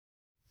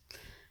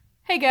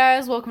Hey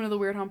guys, welcome to the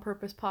Weird on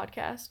Purpose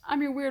podcast.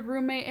 I'm your weird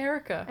roommate,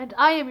 Erica. And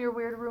I am your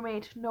weird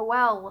roommate,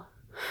 Noelle.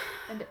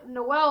 And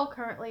Noelle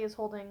currently is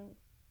holding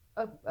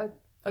a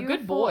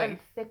good boy. and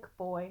thick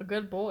boy. A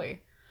good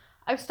boy.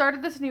 I've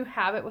started this new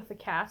habit with the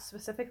cats,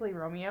 specifically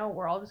Romeo,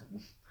 where I'll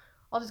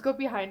just go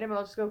behind him and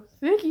I'll just go,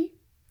 Thicky.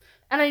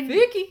 And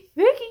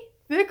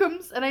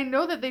Thickums. And I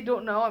know that they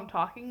don't know I'm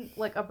talking,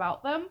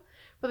 about them,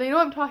 but they know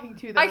I'm talking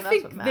to them. I and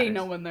think that's what matters. they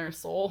know in their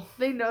soul.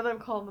 They know that I'm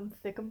calling them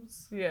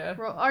Thickums. Yeah.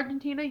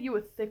 Argentina, you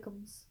a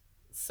Thickums.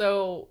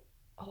 So,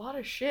 a lot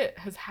of shit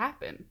has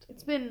happened.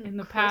 It's been in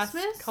the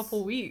Christmas? past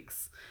couple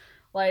weeks.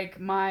 Like,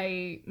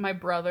 my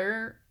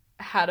brother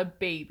had a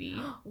baby.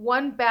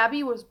 One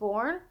babby was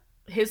born?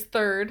 His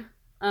third.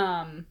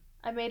 I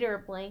made her a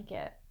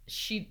blanket.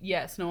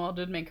 Noelle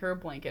did make her a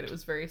blanket. It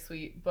was very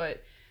sweet.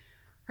 But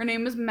her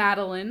name is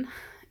Madeline,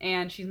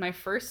 and she's my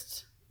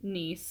first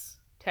niece,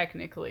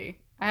 technically.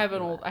 I have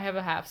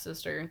a half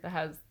sister that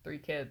has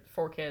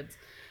 4 kids,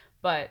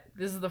 but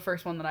this is the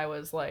first one that I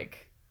was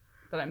like,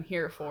 that I'm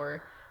here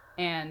for,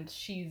 and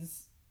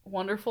she's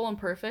wonderful and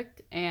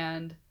perfect,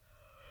 and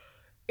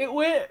it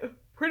went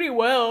pretty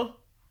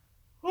well.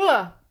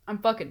 Ugh, I'm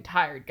fucking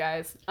tired,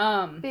 guys.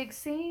 Big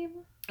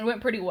same. It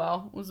went pretty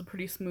well. It was a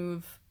pretty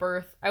smooth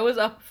birth. I was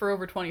up for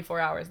over 24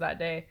 hours that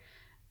day,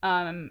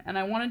 and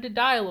I wanted to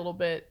die a little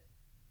bit,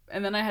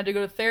 and then I had to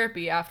go to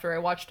therapy after I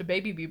watched a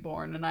baby be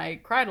born, and I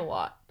cried a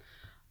lot.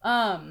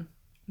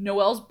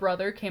 Noelle's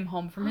brother came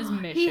home from his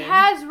mission. He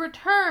has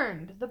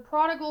returned. The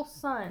prodigal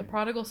son. The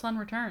prodigal son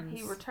returns.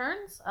 He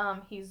returns.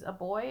 He's a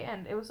boy,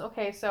 and it was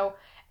okay. So,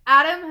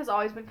 Adam has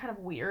always been kind of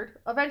weird.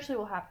 Eventually,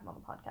 we'll have him on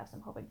the podcast,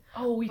 I'm hoping.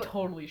 Oh, we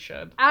totally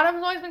should. Adam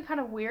has always been kind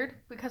of weird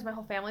because my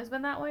whole family's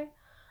been that way.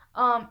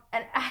 And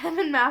Adam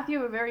and Matthew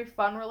have a very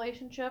fun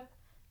relationship.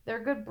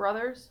 They're good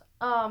brothers.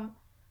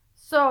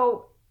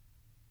 So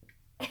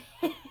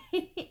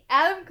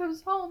Adam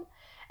comes home.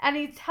 And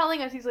he's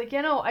telling us, he's like,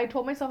 I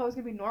told myself I was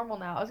going to be normal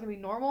now. I was going to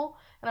be normal,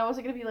 and I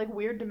wasn't going to be,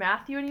 weird to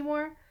Matthew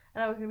anymore.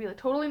 And I was going to be,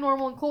 totally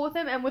normal and cool with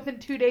him. And within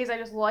 2 days, I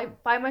just,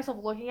 find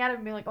myself looking at him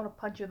and being like, I want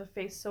to punch you in the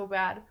face so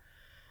bad.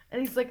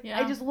 And he's like,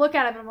 I just look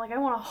at him, and I'm like, I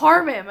want to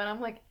harm him. And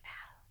I'm like,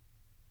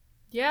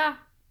 yeah,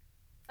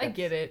 I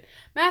get it.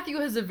 Matthew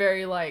has a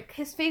very,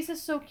 his face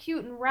is so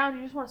cute and round,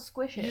 you just want to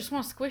squish it. You just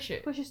want to squish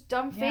it. Squish his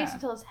dumb face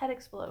until his head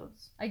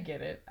explodes. I get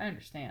it. I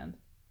understand.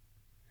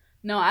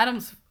 No,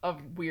 Adam's a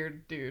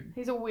weird dude.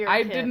 He's a weird kid.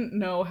 I kid. didn't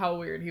know how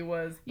weird he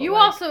was. You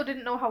also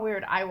didn't know how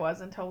weird I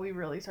was until we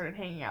really started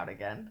hanging out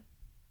again.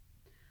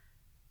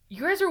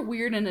 You guys are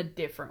weird in a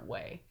different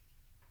way.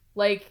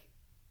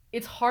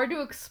 It's hard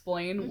to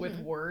explain with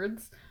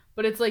words,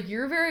 but it's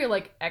you're very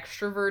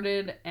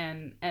extroverted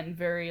and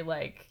very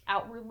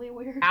outwardly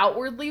weird.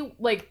 Outwardly,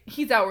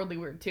 he's outwardly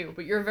weird too,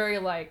 but you're very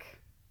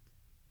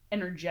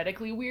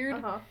energetically weird.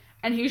 Uh-huh.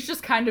 And he's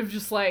just kind of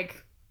just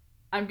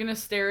I'm gonna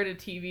stare at a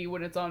TV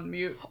when it's on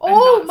mute.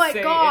 Oh and not my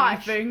say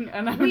gosh! Anything,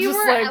 and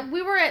I'm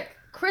we were at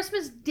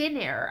Christmas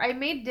dinner. I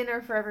made dinner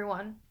for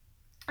everyone,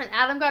 and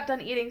Adam got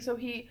done eating, so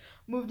he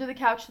moved to the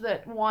couch so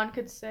that Juan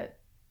could sit.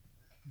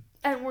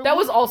 And that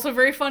was also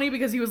very funny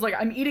because he was like,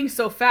 "I'm eating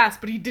so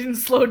fast," but he didn't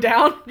slow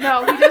down.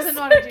 No, he doesn't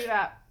know how to do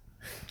that.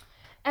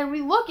 And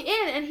we look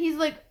in, and he's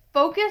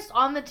focused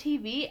on the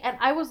TV, and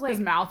I was like,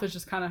 his mouth is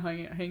just kind of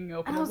hanging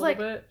open a little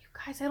bit. You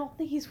guys, I don't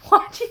think he's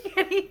watching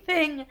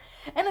anything.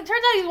 And it turns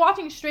out he's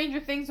watching Stranger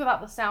Things without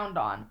the sound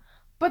on.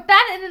 But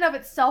that in and of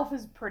itself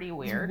is pretty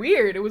weird. It's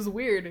weird. It was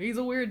weird. He's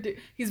a weird dude.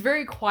 He's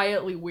very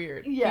quietly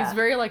weird. Yeah. He's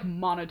very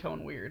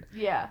monotone weird.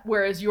 Yeah.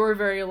 Whereas you're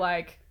very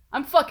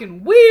I'm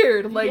fucking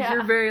weird.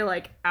 You're very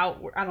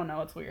outward. I don't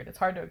know. It's weird. It's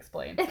hard to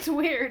explain. It's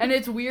weird. And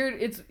it's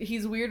weird.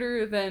 He's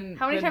weirder than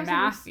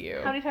Matthew.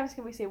 How many times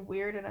can we say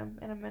weird in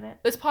a minute?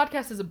 This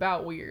podcast is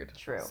about weird.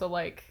 True. So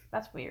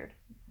that's weird.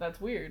 That's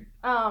weird.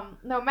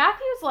 No,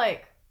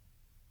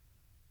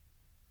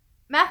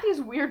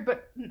 Matthew's weird,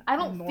 but I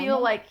don't feel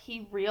like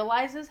he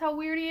realizes how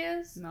weird he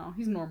is. No,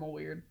 he's normal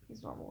weird.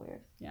 He's normal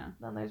weird. Yeah.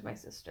 Then there's my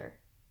sister.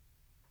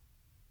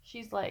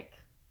 She's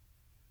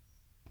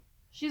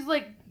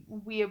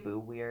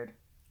weeaboo weird.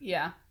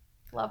 Yeah.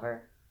 Love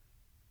her.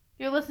 If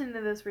you're listening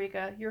to this,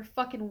 Rika, you're a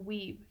fucking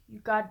weeb.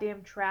 You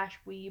goddamn trash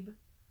weeb.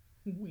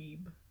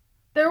 Weeb.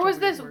 There was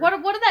this, what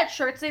did that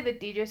shirt say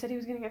that DJ said he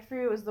was gonna get for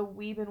you? It was the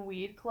Weeb and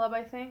Weed Club,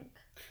 I think.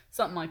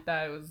 Something like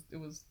that. It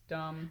was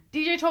dumb.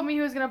 DJ told me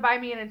he was gonna buy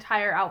me an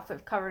entire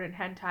outfit covered in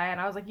hentai,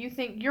 and I was like,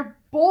 you're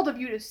bold of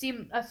you to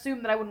assume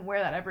that I wouldn't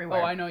wear that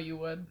everywhere. Oh, I know you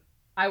would.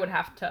 I would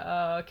have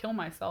to kill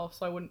myself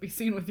so I wouldn't be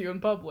seen with you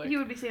in public. You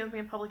would be seen with me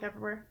in public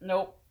everywhere.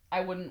 Nope.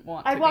 I wouldn't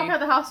want I'd walk out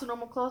of the house in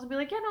normal clothes and be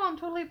like, yeah, no, I'm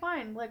totally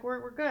fine.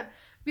 We're good.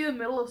 Be the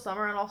middle of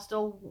summer and I'll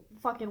still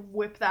fucking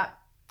whip that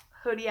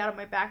hoodie out of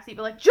my backseat, be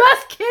like,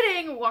 just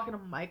kidding! Walking to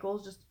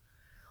Michael's, just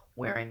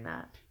wearing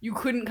that. You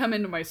couldn't come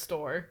into my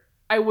store.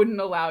 I wouldn't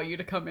allow you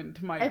to come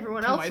into my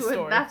Everyone else would.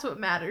 Store. That's what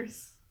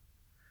matters.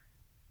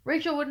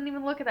 Rachel wouldn't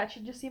even look at that.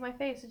 She'd just see my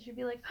face and she'd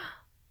be like,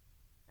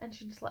 and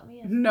she'd just let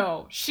me in.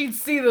 No, she'd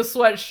see the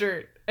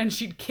sweatshirt and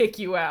she'd kick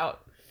you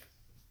out.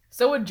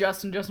 So would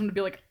Justin. Justin would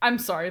be like, I'm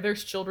sorry,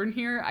 there's children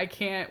here.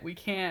 We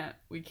can't.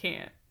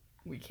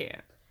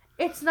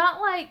 It's not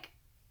like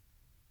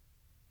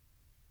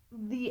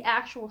the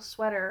actual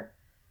sweater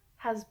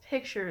has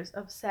pictures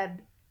of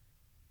said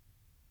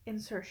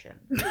insertion.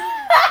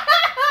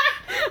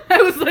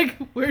 I was like,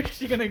 where's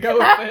she gonna go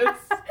with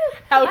this?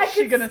 How's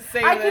she gonna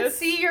say I this? could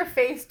see your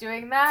face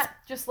doing that.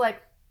 Just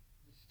like,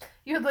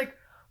 you had like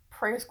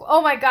prayer school.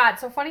 Oh my god.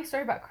 So funny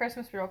story about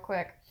Christmas real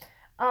quick.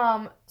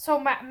 So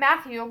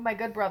Matthew, my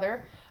good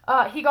brother,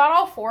 he got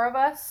all four of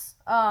us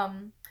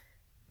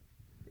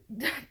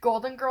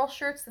Golden Girl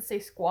shirts that say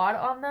squad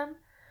on them.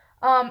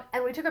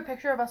 And we took a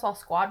picture of us all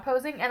squad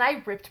posing, and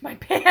I ripped my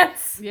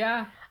pants.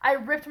 Yeah. I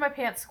ripped my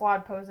pants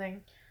squad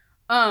posing.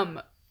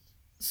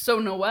 So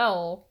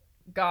Noelle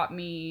got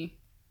me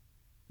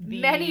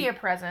many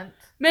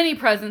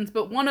presents,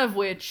 but one of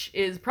which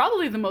is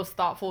probably the most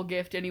thoughtful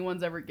gift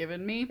anyone's ever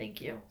given me.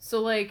 Thank you.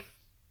 So, like,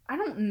 I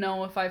don't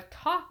know if I've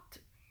talked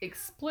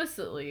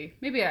explicitly.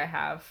 Maybe I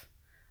have.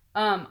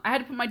 I had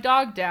to put my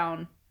dog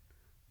down,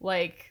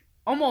 like,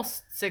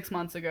 almost 6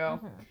 months ago.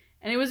 Mm-hmm.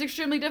 And it was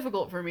extremely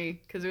difficult for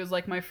me, because it was,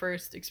 like, my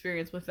first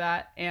experience with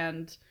that.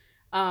 And,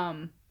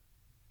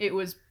 it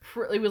was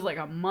like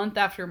a month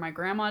after my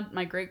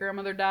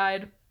great-grandmother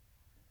died.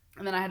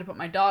 And then I had to put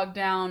my dog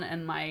down,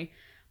 and my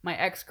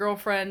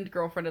girlfriend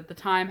at the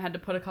time, had to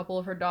put a couple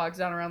of her dogs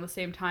down around the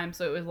same time.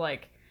 So it was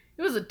like,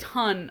 it was a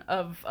ton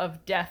of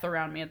death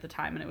around me at the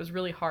time, and it was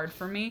really hard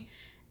for me.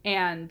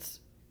 And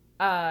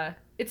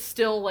it's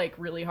still, like,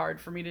 really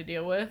hard for me to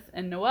deal with.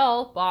 And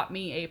Noelle bought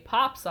me a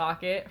pop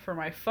socket for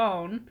my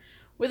phone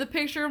with a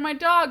picture of my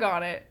dog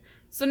on it.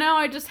 So now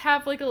I just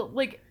have, like a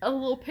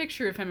little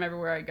picture of him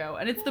everywhere I go.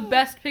 And it's the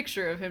best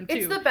picture of him, too.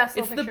 It's the best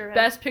picture of him. It's the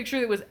best picture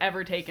that was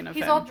ever taken of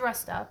him. He's all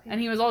dressed up.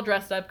 And he was all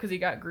dressed up because he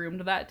got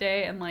groomed that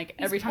day. And, like,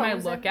 every time I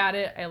look at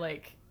it,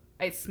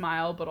 I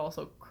smile, but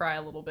also cry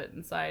a little bit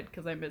inside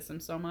because I miss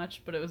him so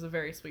much. But it was a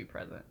very sweet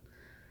present.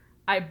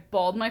 I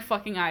bawled my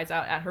fucking eyes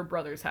out at her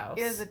brother's house.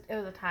 It was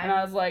a time. And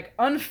I was like,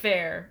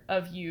 unfair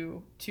of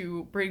you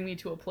to bring me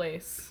to a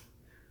place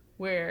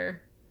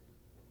where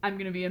I'm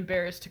gonna be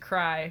embarrassed to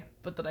cry,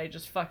 but that I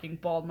just fucking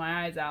bawled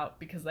my eyes out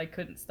because I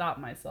couldn't stop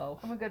myself.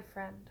 I'm a good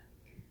friend.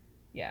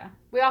 Yeah.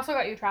 We also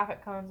got you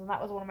traffic cones, and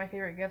that was one of my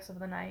favorite gifts of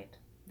the night.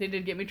 They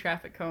did get me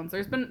traffic cones.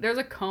 There's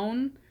a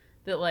cone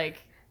that,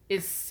 like,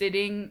 is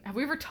sitting. Have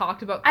we ever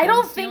talked about cones? I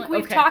don't think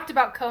we've talked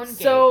about cone gate.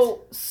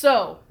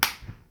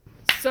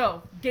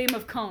 So, game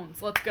of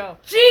cones. Let's go.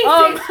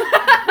 Jesus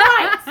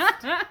Christ!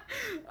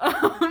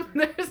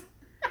 There's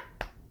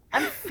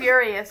I'm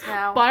furious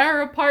now. by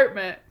our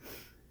apartment.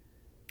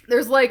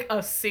 There's, like, a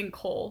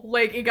sinkhole.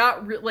 Like,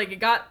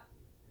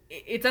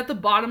 it's at the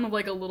bottom of,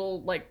 like, a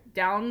little, like,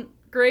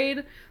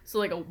 downgrade. So,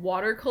 like, a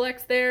water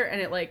collects there,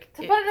 and it, like...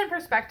 To put it in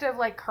perspective,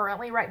 like,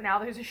 currently, right now,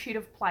 there's a sheet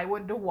of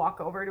plywood to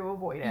walk over to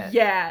avoid it.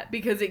 Yeah,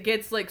 because it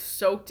gets, like,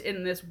 soaked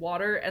in this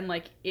water, and,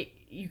 like,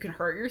 you can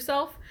hurt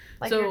yourself.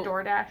 Like so, your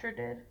DoorDasher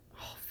did.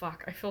 Oh,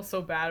 fuck. I feel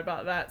so bad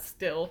about that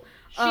still.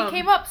 She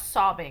came up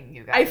sobbing,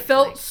 you guys. I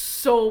felt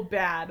so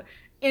bad.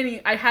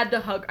 I had to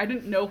hug. I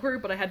didn't know her,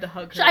 but I had to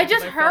hug her. I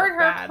just heard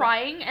her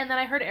crying, and then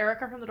I heard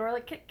Erica from the door,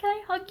 like, can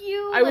I hug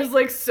you? I was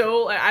like,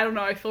 so, I don't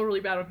know. I feel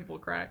really bad when people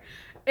cry.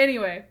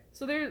 Anyway,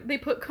 so they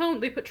put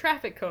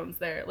traffic cones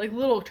there, like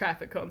little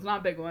traffic cones,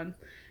 not big ones.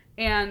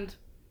 And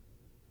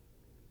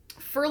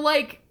for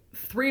like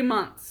 3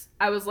 months,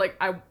 I was like,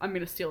 I'm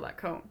gonna steal that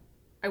cone.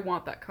 I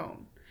want that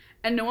cone.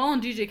 And Noelle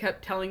and DJ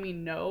kept telling me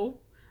no,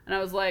 and I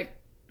was like,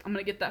 I'm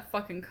gonna get that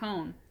fucking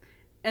cone.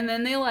 And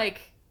then they,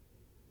 like,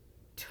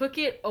 took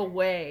it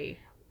away,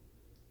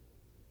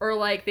 or,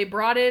 like, they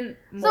brought in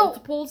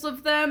multiples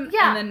of them,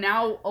 and then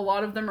now a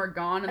lot of them are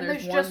gone, and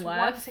there's one just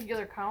left. one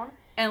singular cone.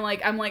 And,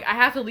 like, I'm like, I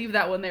have to leave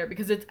that one there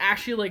because it's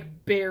actually,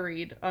 like,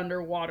 buried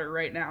underwater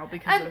right now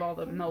because of all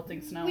the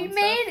melting snow. We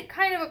made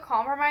kind of a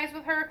compromise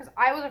with her because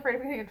I was afraid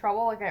of getting in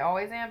trouble, like I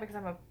always am, because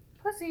I'm a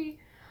pussy.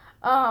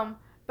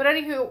 But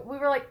anywho, we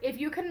were like, if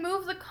you can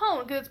move the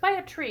cone, because it's by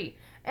a tree,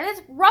 and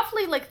it's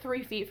roughly like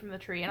 3 feet from the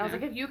tree, and I was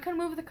like, if you can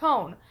move the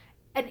cone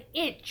an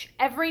inch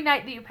every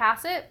night that you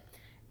pass it,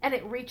 and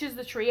it reaches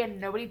the tree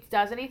and nobody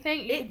does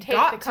anything, you can take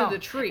the cone. To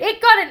the tree.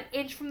 It got an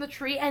inch from the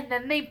tree, and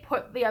then they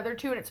put the other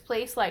two in its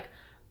place, like,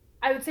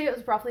 I would say it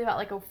was roughly about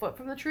like a foot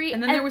from the tree.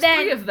 And then there was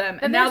 3 of them,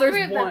 and now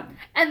there's 1.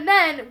 And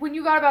then, when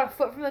you got about a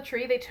foot from the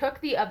tree, they took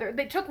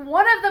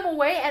one of them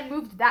away and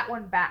moved that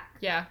one back.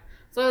 Yeah.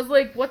 So I was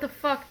like, what the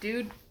fuck,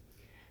 dude?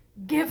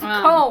 Give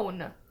a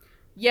cone.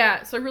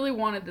 Yeah, so I really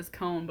wanted this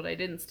cone, but I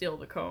didn't steal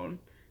the cone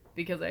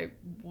because I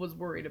was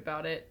worried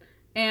about it.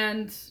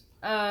 And,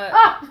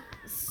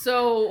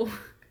 so,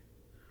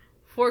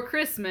 for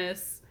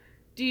Christmas,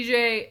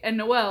 DJ and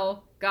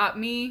Noelle got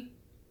me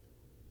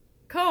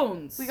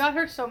cones. We got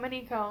her so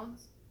many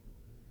cones.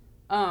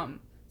 So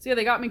yeah,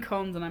 they got me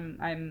cones,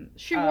 and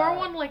She wore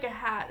one like a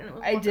hat, and it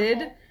was wonderful. I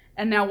did,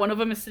 and now one of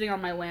them is sitting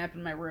on my lamp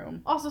in my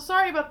room. Also,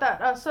 sorry about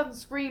that sudden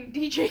scream.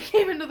 DJ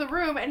came into the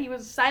room, and he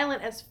was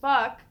silent as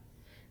fuck.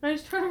 And I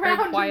just turned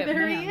around, and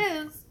there he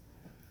is.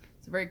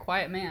 It's a very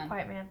quiet man.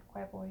 Quiet man.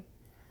 Quiet boy.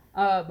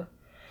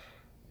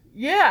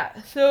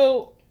 Yeah,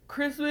 so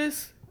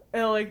Christmas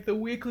and like the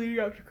week leading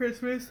up to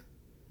Christmas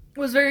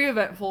was very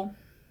eventful.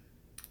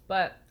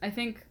 But I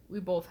think we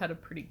both had a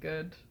pretty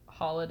good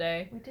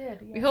holiday. We did.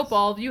 Yes. We hope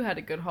all of you had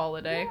a good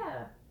holiday.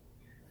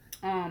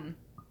 Yeah.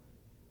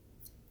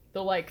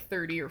 The like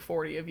 30 or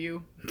 40 of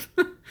you.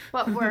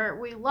 But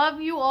we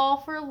love you all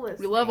for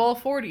listening. We love all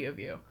 40 of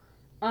you.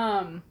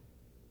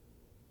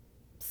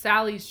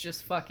 Sally's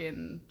just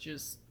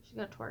She's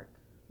gonna twerk.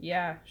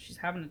 yeah, she's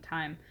having a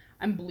time.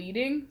 I'm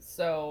bleeding,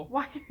 so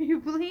Why are you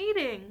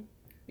bleeding?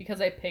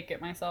 because I pick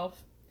at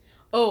myself.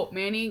 Oh,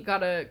 Manny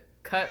got a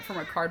cut from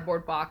a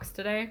cardboard box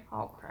today,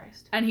 Oh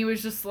Christ. and he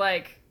was just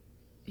like,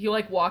 he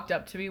like walked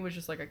up to me, was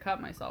just like, I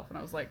cut myself, and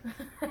I was like,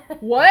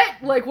 what?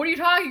 Like, what are you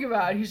talking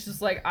about? And he's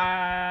just like,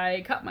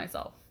 I cut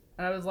myself,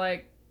 and I was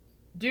like,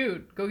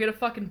 dude, go get a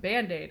fucking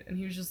Band-Aid. And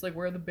he was just like,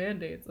 where are the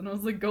Band-Aids? And I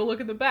was like, go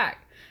look at the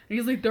back. And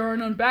he's like, there are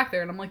none back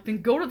there. And I'm like,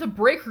 then go to the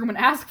break room and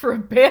ask for a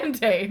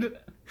Band-Aid. And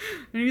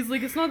he's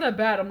like, it's not that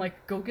bad. I'm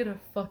like, go get a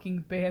fucking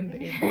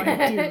Band-Aid,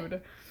 my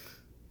dude.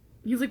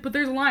 He's like, but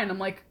there's a line. I'm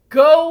like,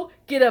 go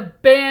get a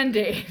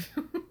Band-Aid.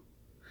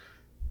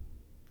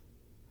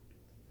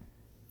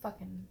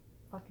 Fucking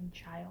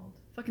child.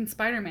 Fucking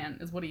Spider-Man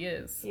is what he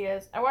is. He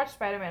is. I watched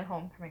Spider-Man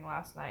Homecoming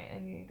last night,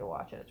 and you need to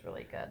watch it. It's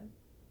really good.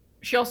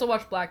 She also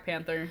watched Black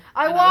Panther.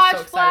 I and watched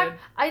was so excited.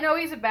 I know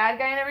he's a bad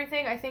guy and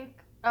everything. I think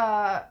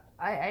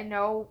I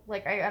know,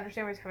 like, I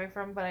understand where he's coming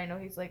from, but I know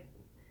he's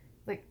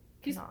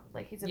he's not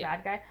like he's a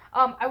bad guy.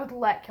 I would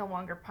let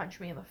Killmonger punch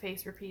me in the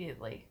face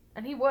repeatedly,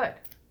 and he would.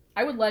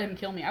 I would let him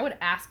kill me. I would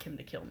ask him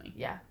to kill me.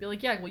 Yeah. Be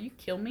like, yeah, will you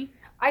kill me?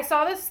 I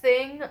saw this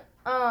thing,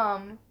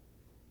 and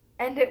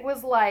it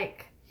was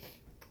like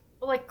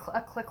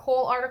a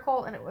clickhole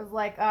article, and it was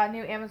like a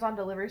new Amazon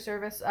delivery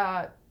service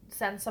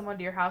sends someone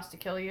to your house to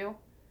kill you.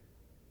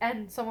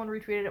 And someone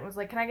retweeted it and was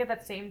like, can I get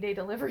that same day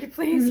delivery,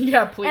 please?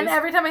 Yeah, please. And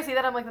every time I see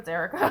that, I'm like, that's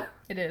Erica.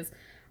 It is.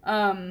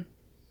 I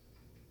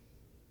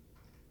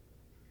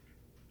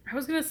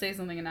was gonna say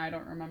something and now I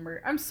don't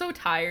remember. I'm so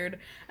tired.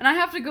 And I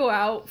have to go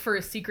out for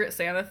a Secret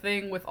Santa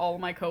thing with all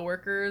of my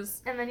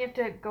coworkers. And then you have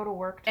to go to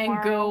work tomorrow.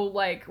 And go,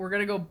 like, we're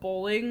gonna go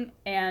bowling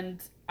and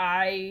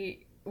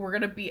we're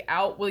gonna be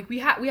out. Like, we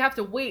have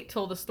to wait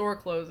till the store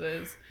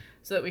closes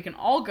so that we can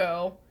all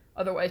go.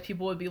 Otherwise,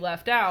 people would be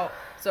left out.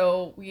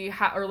 So we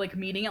are like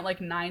meeting at like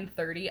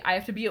 9:30. I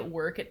have to be at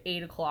work at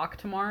 8 o'clock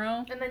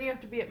tomorrow. And then you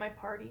have to be at my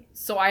party.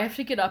 So I have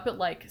to get up at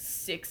like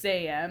 6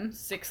 a.m.,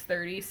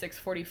 6:30,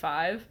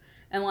 6:45.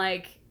 And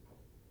like,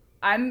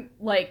 I'm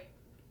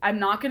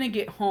not gonna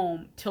get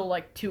home till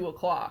like 2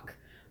 o'clock.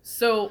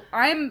 So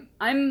I'm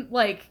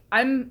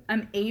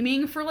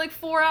aiming for like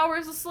 4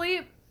 hours of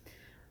sleep.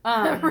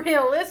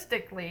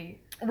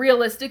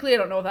 Realistically, I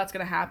don't know if that's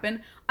gonna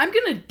happen. I'm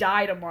gonna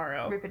die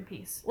tomorrow. Rip in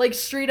peace. Like,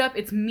 straight up,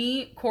 it's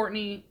me,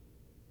 Courtney,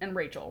 and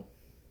Rachel.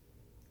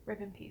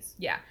 Rip in peace.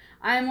 Yeah.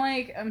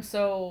 I'm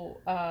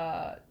so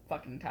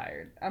fucking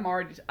tired. I'm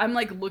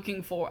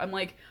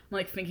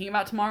thinking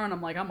about tomorrow, and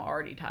I'm like, I'm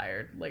already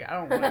tired. Like, I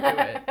don't want to do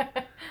it.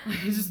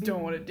 I just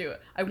don't want to do it.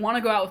 I want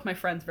to go out with my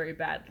friends very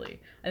badly.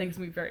 I think it's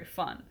gonna be very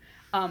fun.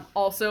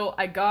 Also,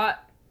 I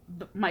got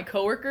my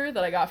coworker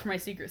that I got for my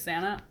Secret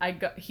Santa.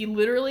 He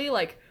literally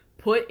like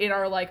put in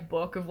our like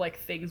book of like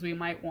things we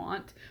might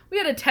want. We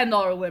had a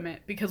 $10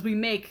 limit because we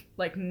make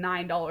like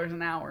 $9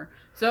 an hour.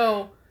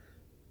 So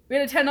we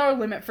had a $10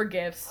 limit for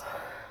gifts,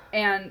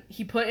 and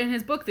he put in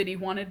his book that he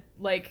wanted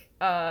like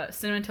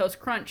Cinnamon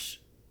Toast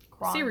Crunch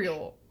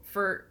cereal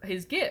for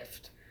his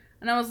gift.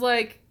 And I was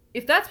like,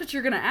 if that's what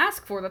you're gonna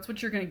ask for, that's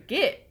what you're gonna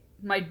get,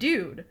 my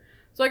dude.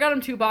 So I got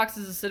him 2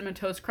 boxes of Cinnamon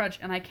Toast Crunch,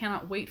 and I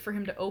cannot wait for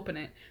him to open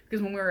it,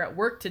 because when we were at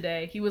work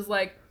today, he was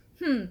like,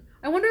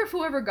 I wonder if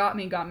whoever got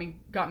me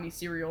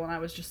cereal. And I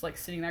was just like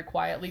sitting there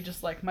quietly,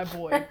 just like, my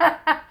boy.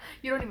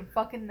 You don't even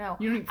fucking know.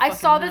 I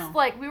saw this,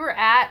 like, we were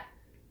at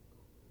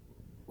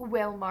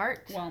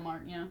Walmart,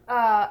 yeah.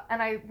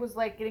 and I was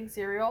like getting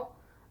cereal.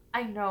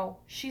 I know,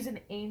 she's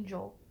an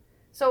angel.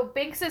 So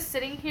Binks is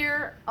sitting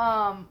here,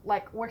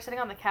 like, we're sitting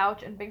on the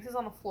couch, and Binks is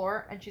on the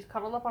floor, and she's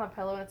cuddled up on a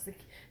pillow, and it's the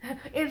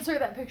insert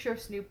that picture of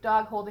Snoop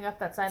Dogg holding up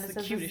that sign that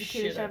says, "This is the cutest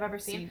shit I've ever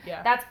seen."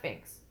 Yeah. That's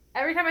Binks.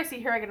 Every time I see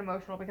her, I get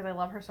emotional because I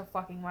love her so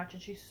fucking much,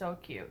 and she's so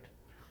cute.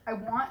 I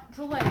want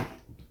to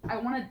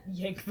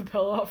yank the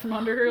pillow out from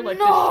under her. Like,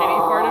 the shitty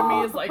part of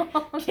me is like,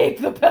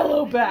 take the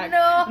pillow back.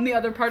 No. And the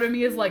other part of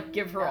me is like,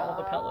 give her all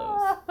the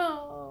pillows.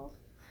 No.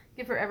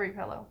 Give her every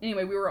pillow.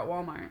 Anyway, we were at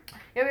Walmart.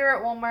 Yeah, we were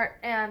at Walmart,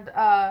 and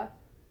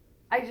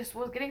I just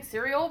was getting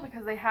cereal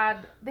because they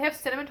have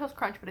Cinnamon Toast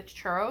Crunch, but it's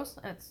churros,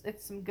 and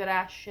it's some good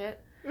ass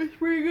shit. It's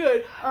pretty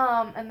good.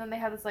 And then they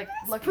had this like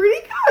It's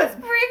pretty good. It's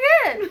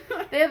pretty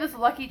good. They have this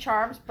Lucky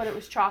Charms, but it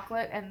was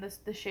chocolate, and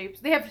the shapes.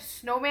 They have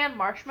snowman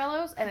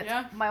marshmallows, and it's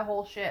my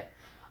whole shit.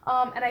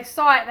 And I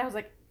saw it, and I was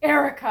like,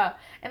 Erica,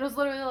 and it was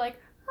literally like,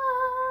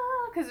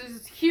 because there's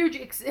this huge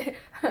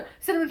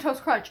Cinnamon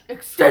Toast Crunch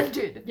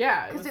extended.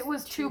 Yeah, because it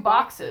was 2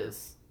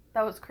 boxes.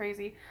 That was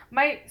crazy.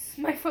 My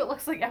foot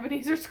looks like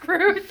Ebenezer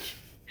Scrooge.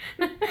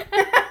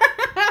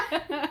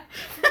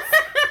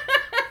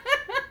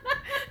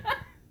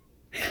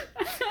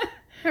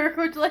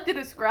 Would you like to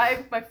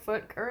describe my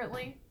foot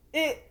currently?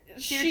 Here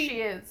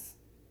she is.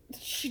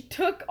 She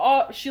took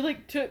off. She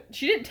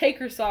didn't take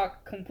her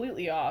sock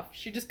completely off.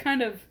 She just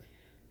kind of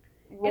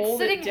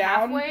rolled it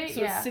down, halfway,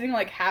 so it's sitting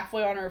like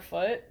halfway on her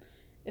foot.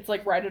 It's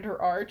like right at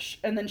her arch,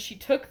 and then she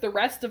took the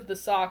rest of the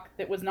sock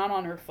that was not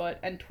on her foot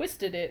and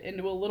twisted it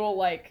into a little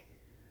like.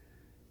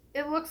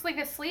 It looks like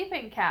a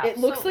sleeping cap. It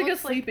looks like a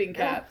sleeping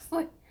cap.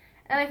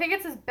 And I think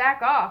it says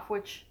back off,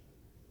 which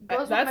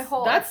goes with my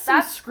whole. That's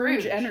some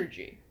Scrooge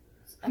energy.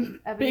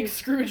 Big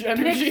Scrooge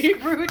energy. Big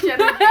Scrooge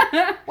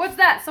energy. What's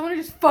that? Someone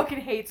who just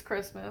fucking hates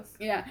Christmas.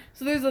 Yeah.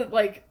 So there's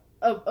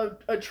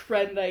a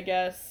trend, I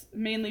guess,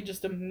 mainly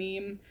just a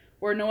meme,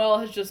 where Noelle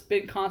has just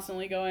been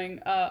constantly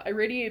going, I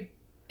radiate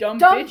dumb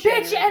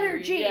bitch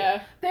energy.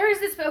 Yeah. There is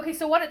this. Okay,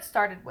 so what it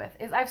started with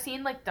is I've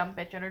seen like dumb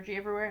bitch energy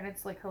everywhere, and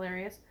it's like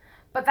hilarious.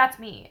 But that's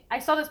me. I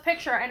saw this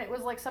picture, and it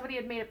was like somebody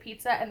had made a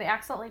pizza, and they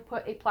accidentally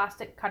put a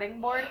plastic cutting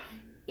board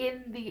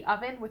in the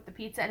oven with the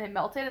pizza, and it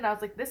melted. And I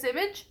was like, this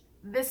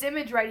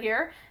image right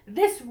here,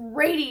 this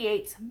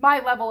radiates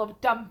my level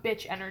of dumb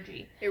bitch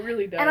energy. It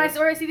really does. And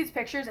I see these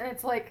pictures, and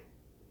it's like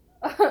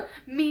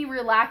me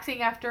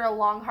relaxing after a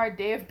long, hard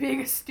day of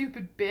being a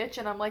stupid bitch,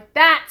 and I'm like,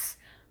 that's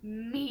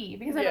me,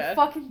 because I'm a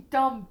fucking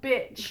dumb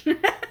bitch.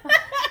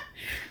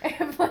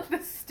 I'm like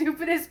the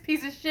stupidest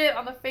piece of shit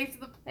on the face of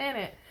the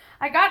planet.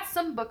 I got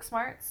some book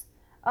smarts.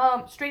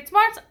 Street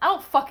smarts, I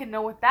don't fucking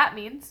know what that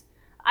means.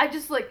 I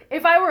just, like,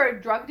 if I were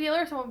a drug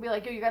dealer, someone would be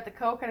like, yo, you got the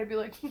coke? And I'd be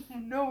like,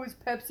 no, is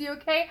Pepsi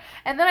okay?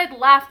 And then I'd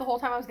laugh the whole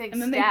time I was getting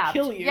stabbed. And then they'd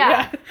kill you.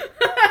 Yeah.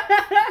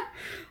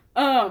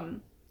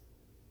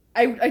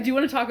 I do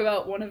want to talk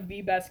about one of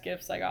the best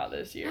gifts I got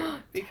this year,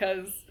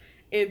 because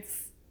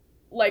it's,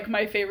 like,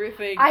 my favorite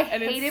thing. I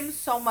hate him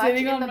so much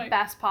in the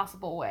best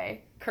possible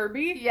way.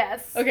 Kirby?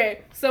 Yes.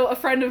 Okay, so a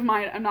friend of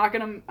mine, I'm not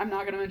gonna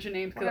mention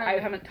names because I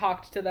haven't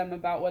talked to them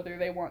about whether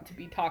they want to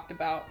be talked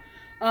about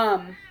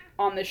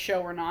on this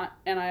show or not,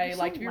 and I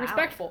like to be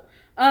respectful.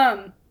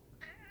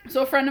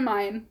 So a friend of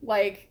mine,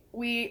 like,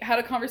 we had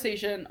a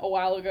conversation a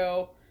while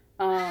ago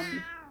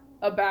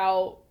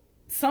about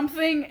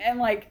something, and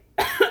like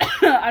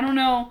I don't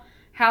know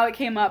how it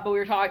came up, but we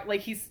were talking,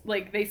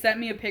 like, they sent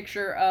me a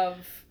picture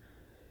of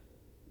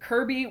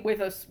Kirby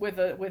with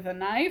a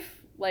knife.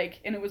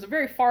 Like, and it was a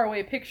very far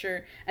away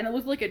picture, and it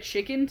looked like a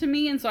chicken to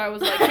me, and so I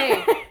was like,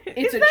 hey,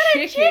 it's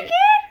a chicken?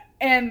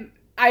 And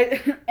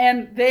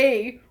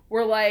they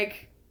were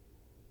like,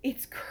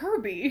 it's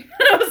Kirby.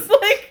 And I was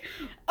like,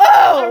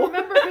 oh! I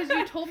remember because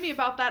you told me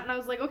about that, and I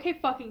was like, okay,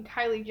 fucking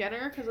Kylie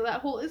Jenner, because of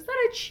that whole, is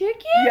that a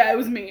chicken? Yeah, it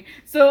was me.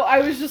 So I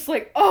was just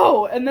like,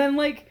 oh, and then,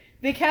 like,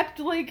 they kept,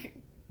 like,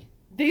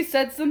 they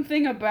said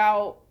something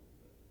about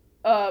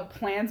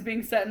plans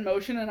being set in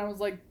motion, and I was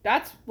like,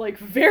 that's, like,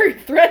 very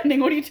threatening.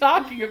 What are you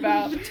talking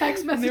about?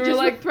 Text messages were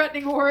like, with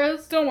threatening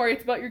auras. Don't worry,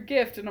 it's about your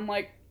gift. And I'm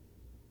like,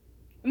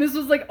 and this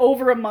was, like,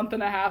 over a month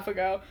and a half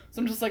ago,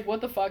 so I'm just like, what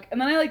the fuck? And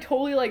then I, like,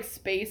 totally, like,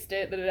 spaced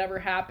it that it ever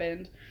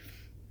happened.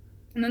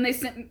 And then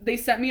they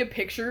sent me a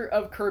picture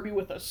of Kirby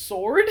with a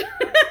sword,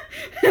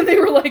 and they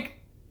were like,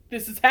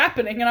 this is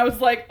happening, and I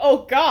was like,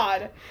 oh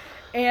god.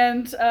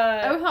 And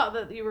I thought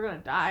that you were gonna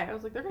die. I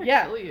was like, they're gonna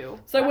kill you.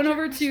 So I went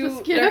over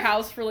to their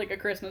house for, like, a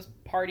Christmas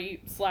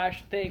party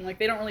 / thing. Like,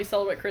 they don't really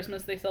celebrate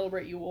Christmas, they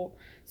celebrate Yule.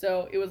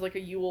 So it was like a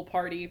Yule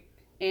party,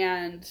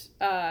 and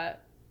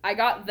I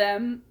got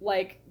them,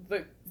 like,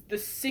 the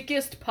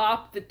sickest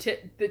pop that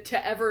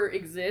to ever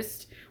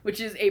exist, which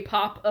is a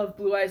pop of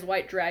Blue Eyes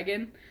White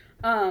Dragon.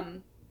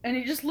 And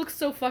he just looks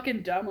so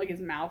fucking dumb, like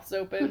his mouth's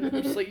open.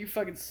 I'm just like, you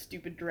fucking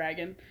stupid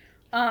dragon.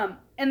 And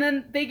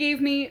then they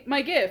gave me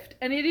my gift,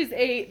 and it is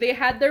they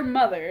had their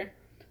mother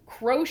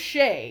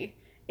crochet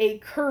a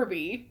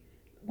Kirby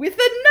with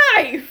a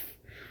knife!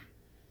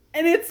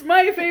 And it's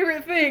my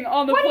favorite thing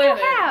on the planet. What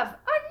do you have?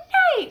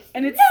 A knife!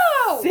 And it's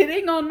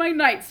sitting on my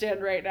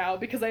nightstand right now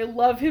because I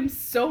love him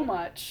so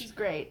much. He's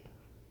great.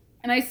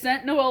 And I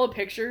sent Noelle a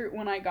picture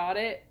when I got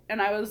it,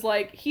 and I was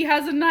like, he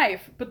has a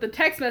knife, but the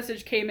text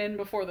message came in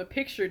before the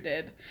picture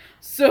did.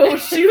 So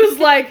she was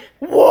like,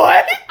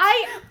 what?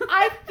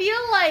 I feel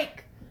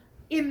like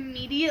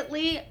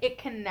immediately it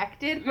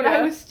connected, but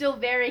I was still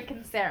very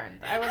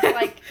concerned. I was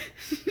like,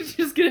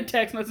 just get a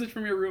text message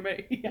from your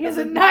roommate. He has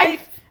a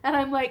knife! And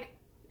I'm like,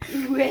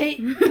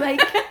 wait,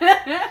 like,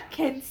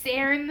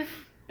 concern.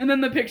 And then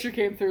the picture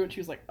came through, and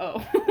she was like,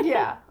 oh.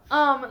 Yeah.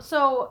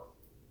 So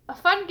a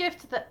fun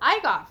gift that I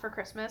got for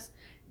Christmas,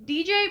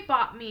 DJ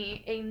bought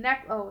me a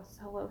it's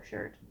a hello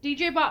shirt.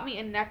 DJ bought me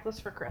a necklace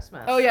for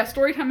Christmas. Oh yeah,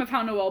 story time of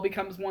how Noelle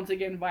becomes once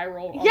again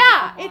viral.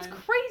 Yeah, it's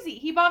crazy.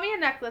 He bought me a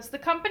necklace. The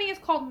company is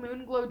called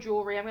Moonglow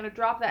Jewelry. I'm going to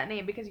drop that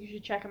name because you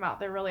should check them out.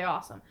 They're really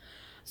awesome.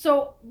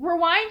 So,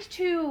 rewind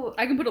to...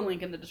 I can put a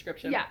link in the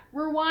description. Yeah,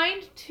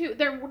 rewind to...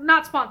 They're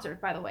not sponsored,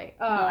 by the way.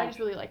 No. I just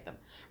really like them.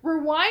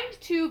 Rewind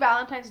to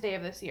Valentine's Day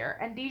of this year,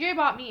 and DJ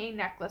bought me a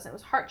necklace. It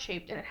was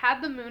heart-shaped, and it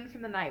had the moon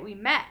from the night we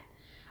met.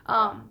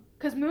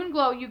 Because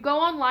Moonglow, you go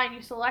online,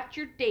 you select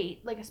your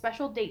date, like a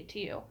special date to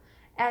you,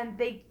 and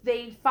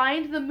they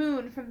find the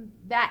moon from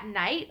that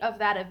night of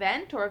that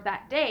event or of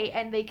that day,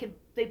 and they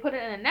put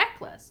it in a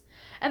necklace.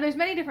 And there's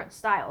many different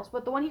styles,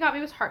 but the one he got me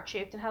was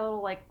heart-shaped and had a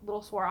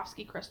little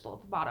Swarovski crystal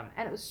at the bottom,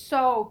 and it was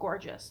so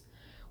gorgeous.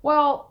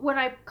 Well, when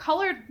I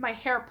colored my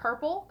hair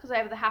purple, because I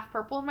have the half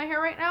purple in my hair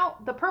right now,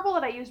 the purple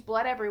that I used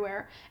bled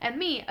everywhere. And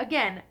me,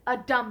 again, a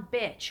dumb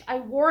bitch, I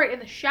wore it in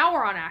the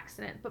shower on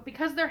accident. But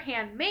because they're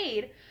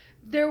handmade,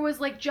 there was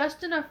like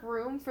just enough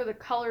room for the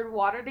colored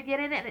water to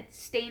get in it, and it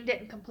stained it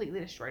and completely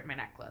destroyed my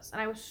necklace.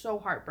 And I was so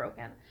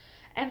heartbroken.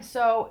 And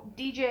so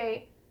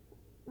DJ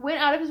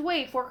went out of his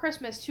way for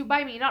Christmas to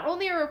buy me not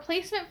only a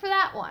replacement for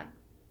that one,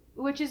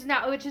 which is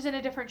in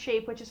a different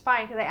shape, which is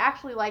fine because I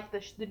actually like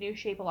the new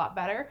shape a lot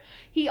better.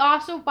 He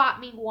also bought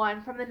me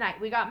one from the night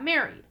we got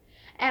married.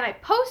 And I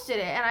posted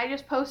it, and I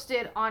just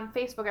posted on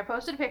Facebook. I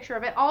posted a picture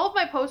of it. All of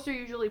my posts are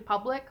usually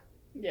public.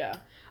 Yeah.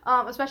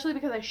 Especially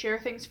because I share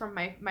things from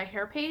my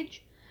hair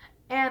page.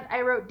 And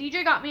I wrote,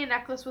 DJ got me a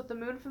necklace with the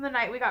moon from the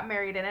night we got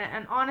married in it.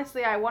 And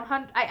honestly, I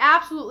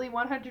absolutely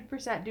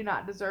 100% do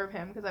not deserve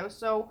him because I was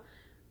so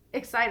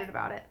excited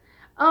about it.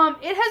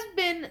 It has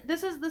been,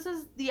 this is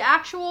the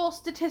actual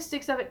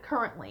statistics of it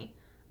currently.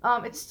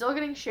 It's still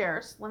getting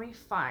shares. Let me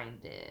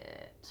find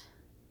it.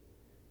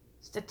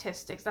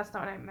 Statistics, that's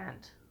not what I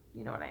meant.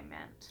 You know what I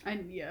meant.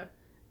 Yeah.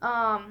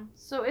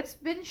 So it's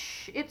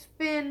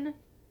been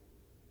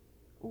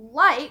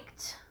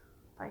liked.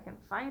 If I can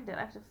find it,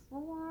 I have to.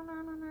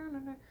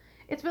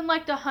 It's been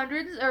liked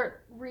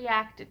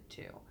reacted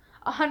to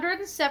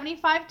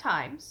 175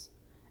 times.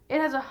 It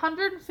has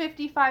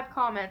 155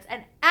 comments,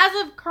 and as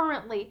of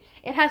currently,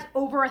 it has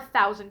over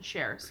 1,000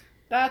 shares.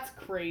 That's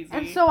crazy.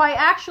 And so I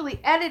actually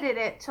edited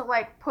it to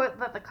put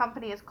that the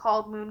company is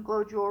called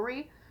Moonglow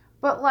Jewelry,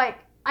 but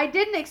I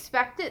didn't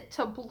expect it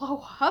to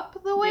blow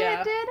up the way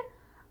it did.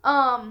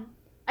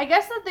 I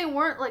guess that they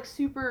weren't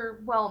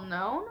super well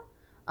known.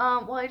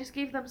 Well, I just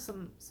gave them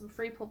some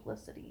free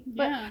publicity.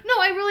 But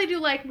no, I really do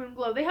like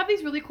Moonglow. They have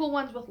these really cool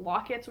ones with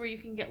lockets where you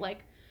can get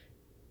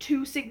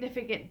 2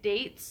 significant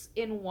dates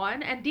in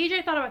one. And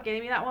DJ thought about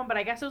getting me that one, but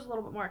I guess it was a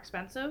little bit more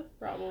expensive.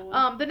 Probably.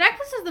 The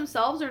necklaces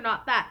themselves are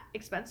not that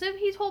expensive,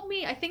 he told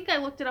me. I think I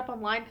looked it up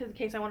online in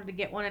case I wanted to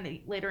get one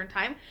later in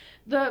time.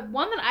 The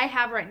one that I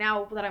have right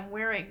now that I'm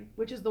wearing,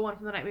 which is the one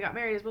from the night we got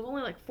married, was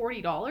only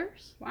 $40.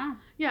 Wow.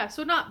 Yeah,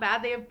 so not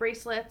bad. They have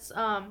bracelets.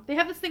 They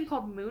have this thing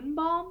called Moon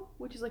Balm,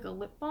 which is like a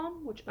lip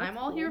balm, which I'm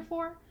all here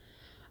for.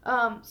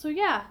 So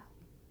yeah.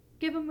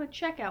 Give them a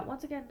check out.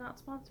 Once again, not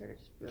sponsored. I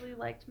just really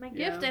liked my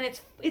gift, and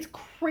it's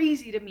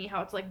crazy to me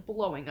how it's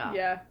blowing up.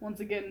 Yeah. Once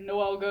again,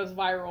 Noelle goes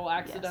viral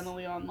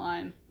accidentally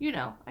online. You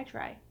know, I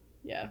try.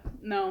 Yeah.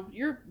 No,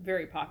 you're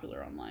very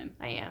popular online.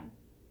 I am.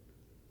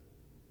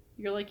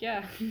 You're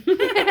yeah.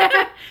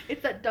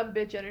 It's that dumb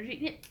bitch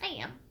energy. I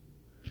am.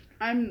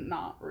 I'm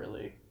not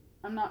really.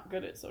 I'm not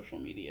good at social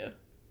media.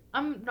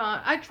 I'm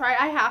not. I try.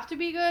 I have to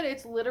be good.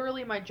 It's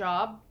literally my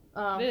job.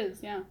 It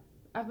is, yeah.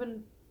 I've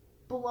been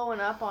blowing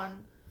up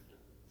on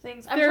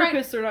things.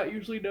 Therapists are not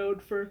usually known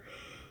for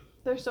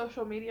their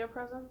social media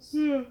presence.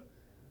 Yeah.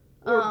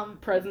 Or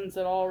presence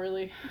at all,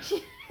 really.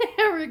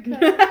 There we go.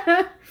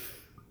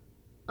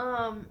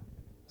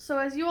 So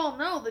as you all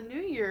know, the new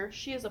year,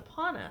 she is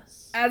upon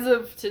us. As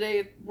of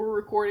today, we're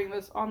recording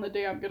this on the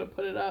day I'm gonna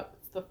put it up.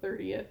 It's the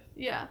 30th.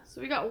 Yeah,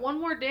 so we got one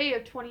more day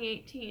of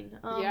 2018.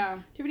 Yeah. Do you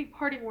have any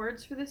parting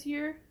words for this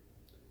year?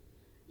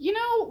 You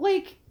know,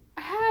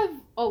 I have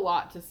a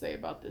lot to say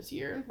about this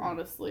year,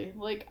 honestly.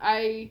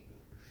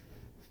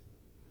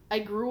 I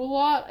grew a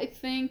lot, I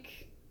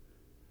think.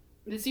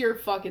 This year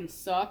fucking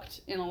sucked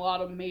in a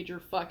lot of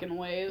major fucking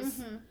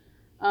ways.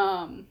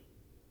 A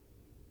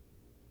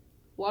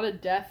lot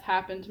of death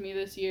happened to me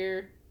this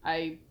year.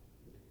 I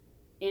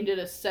ended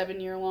a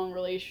 7-year-long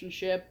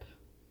relationship.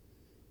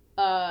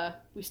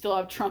 We still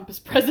have Trump as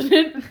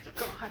president.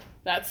 God.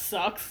 That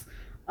sucks.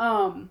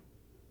 I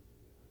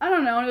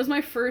don't know. It was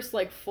my first,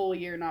 full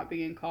year not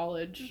being in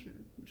college,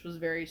 which was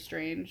very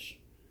strange.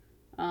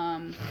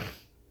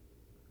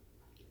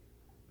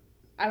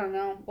 I don't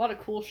know. A lot of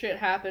cool shit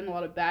happened. A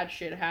lot of bad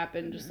shit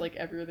happened, just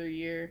every other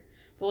year.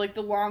 But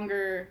the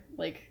longer,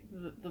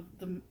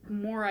 the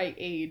more I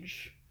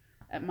age,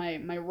 at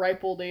my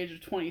ripe old age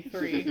of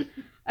 23,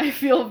 I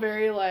feel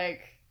very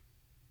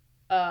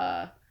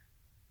it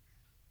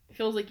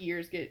feels like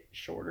years get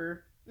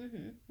shorter.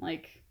 I'm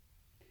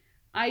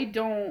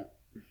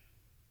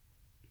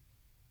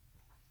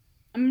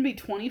gonna be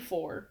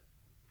 24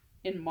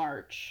 in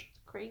March.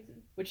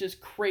 Crazy. Which is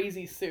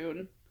crazy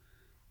soon.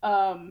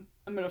 I'm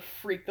gonna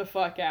freak the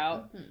fuck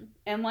out.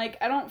 And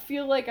I don't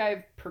feel like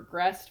I've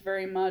progressed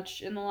very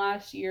much in the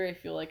last year. I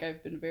feel like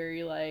I've been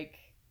very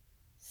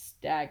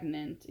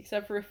stagnant,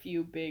 except for a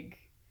few big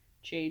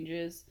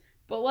changes.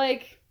 But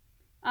I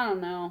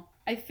don't know.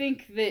 I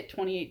think that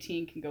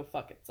 2018 can go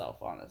fuck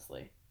itself,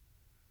 honestly.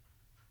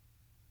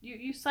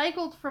 You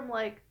cycled from oh,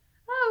 it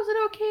was an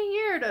okay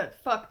year to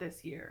fuck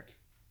this year.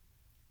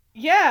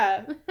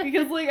 Yeah,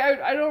 because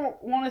I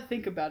don't want to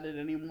think about it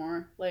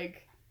anymore.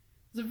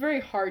 It's a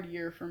very hard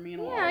year for me in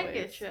a lot of ways. Yeah, I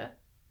get you.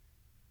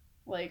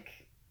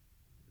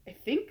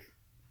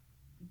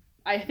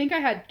 I think I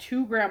had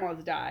 2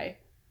 grandmas die.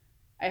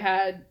 I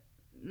had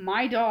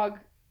my dog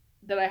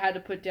that I had to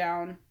put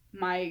down,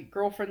 my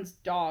girlfriend's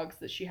dogs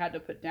that she had to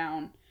put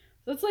down.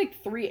 So that's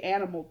like 3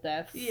 animal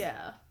deaths.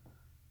 Yeah.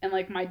 And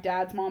like my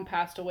dad's mom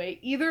passed away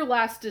either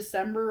last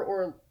December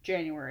or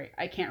January.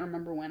 I can't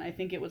remember when. I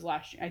think it was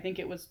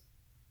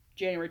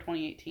January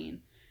 2018.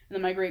 And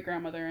then my great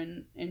grandmother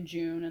in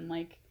June, and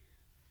like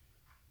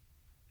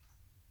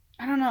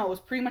I don't know, it was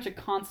pretty much a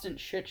constant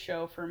shit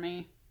show for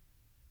me.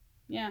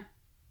 Yeah.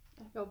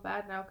 I feel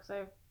bad now because I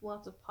have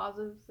lots of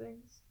positive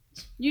things.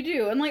 You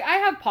do. And like I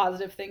have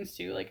positive things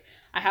too. Like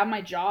I have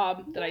my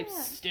job that I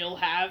Yeah. still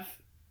have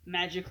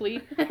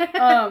magically.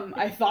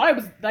 I thought I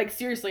was like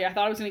seriously, I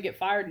thought I was gonna get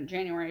fired in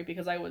January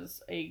because I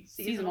was a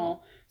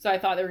seasonal. So I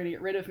thought they were gonna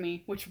get rid of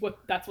me,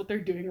 that's what they're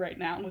doing right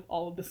now with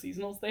all of the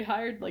seasonals they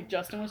hired. Like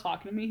Justin was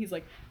talking to me, he's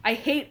like, I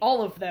hate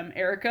all of them,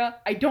 Erica.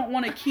 I don't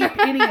want to keep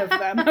any of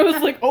them. I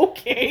was like,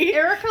 okay.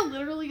 Erica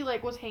literally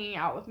like was hanging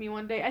out with me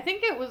one day. I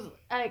think it was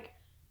like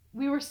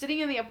we were sitting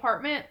in the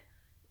apartment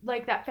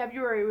like that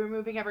February, we were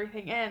moving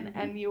everything in,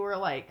 and you were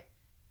like,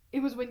 it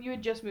was when you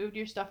had just moved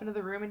your stuff into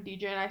the room, and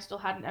DJ and I still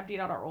hadn't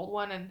emptied out our old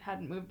one and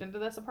hadn't moved into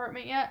this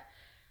apartment yet.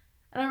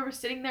 And I remember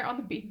sitting there on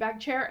the beanbag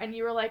chair, and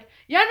you were like,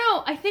 yeah,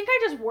 no, I think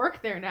I just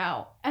work there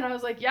now. And I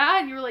was like, yeah.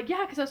 And you were like,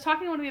 yeah, because I was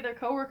talking to one of the other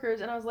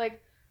coworkers, and I was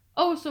like,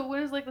 oh, so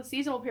when is like the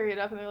seasonal period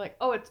up? And they're like,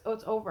 oh, it's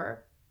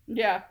over.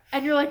 Yeah.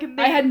 And you're like,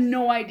 I had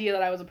no idea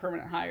that I was a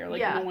permanent hire.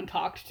 Like Yeah. no one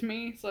talked to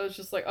me. So I was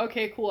just like,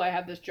 okay, cool, I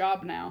have this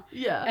job now.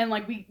 yeah. And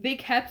like they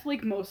kept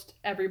like most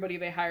everybody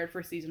they hired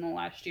for seasonal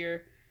last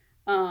year.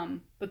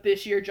 But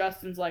this year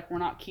Justin's like, we're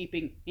not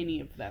keeping any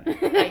of them.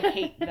 I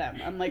hate them.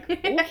 I'm like,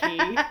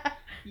 okay.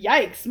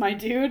 Yikes, my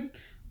dude.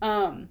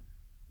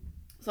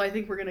 So I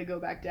think we're gonna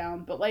go back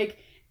down. But like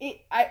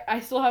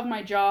I still have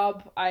my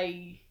job.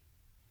 I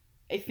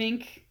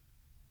think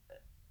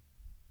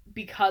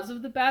because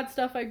of the bad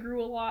stuff I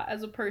grew a lot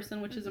as a person,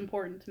 which is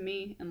important to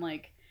me, and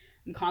like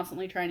I'm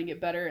constantly trying to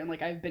get better, and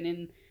like I've been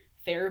in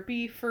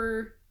therapy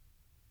for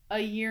a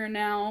year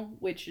now,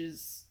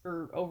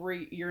 or over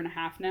a year and a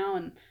half now,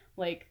 and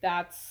like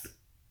that's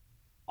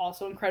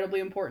also incredibly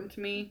important to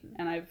me,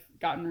 and I've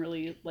gotten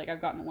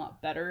a lot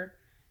better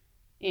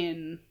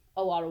in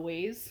a lot of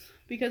ways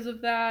because of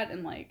that,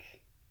 and like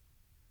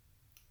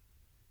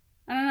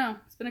I don't know,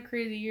 it's been a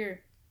crazy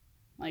year.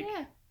 Like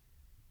Yeah. it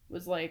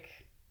was like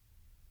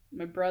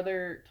my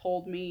brother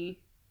told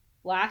me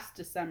last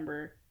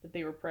December that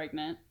they were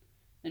pregnant,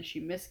 and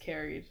she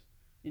miscarried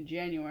in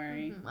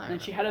January, Mhm, I and then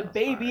she had a remember that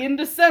baby part. in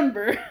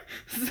December.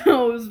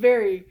 So it was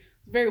very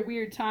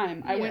weird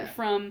time. I Yeah.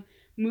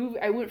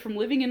 went from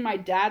living in my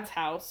dad's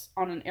house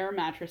on an air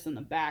mattress in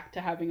the back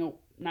to having a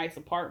nice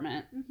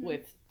apartment Mhm.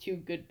 with 2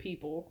 good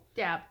people.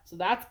 Yeah. So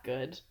that's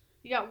good.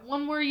 You got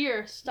one more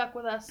year stuck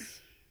with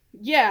us.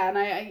 Yeah, and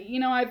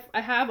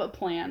I have a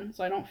plan,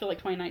 so I don't feel like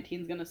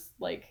 2019 is gonna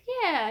like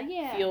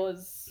Yeah. feel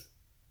as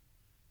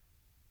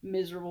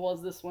miserable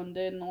as this one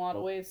did in a lot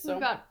of ways. So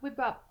We've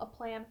got a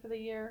plan for the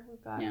year.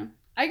 We've got yeah.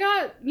 I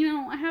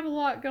have a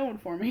lot going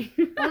for me.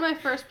 one of my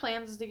first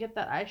plans is to get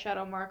that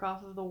eyeshadow mark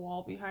off of the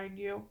wall behind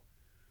you.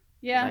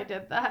 Yeah. I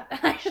did that.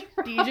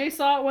 DJ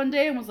saw it one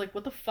day and was like,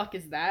 "What the fuck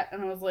is that?"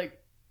 And I was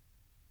like,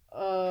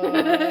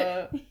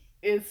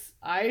 it's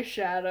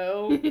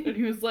eyeshadow." And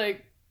he was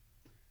like,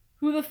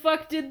 "Who the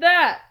fuck did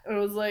that?" And I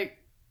was like,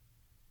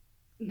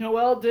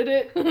 "Noelle did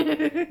it."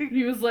 And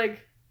he was like,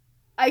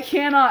 "I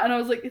cannot." And I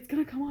was like, "It's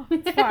gonna come off.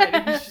 It's fine."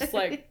 And he's just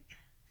like,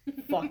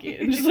 "Fuck it,"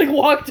 and just like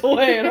walked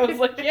away. And I was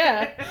like,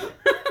 "Yeah."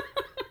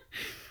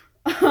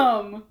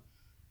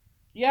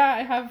 Yeah,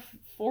 I have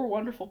 4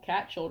 wonderful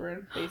cat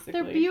children, basically.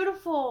 They're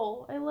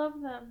beautiful. I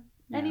love them.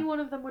 Yeah. Any one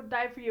of them would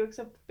die for you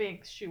except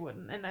Binks. She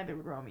wouldn't, and neither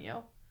would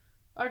Romeo.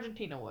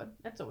 Argentina would,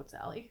 and so would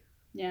Sally.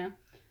 Yeah.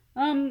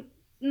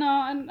 No,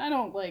 I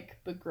don't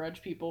like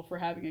begrudge people for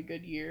having a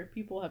good year.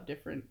 People have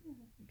different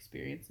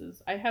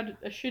experiences. I had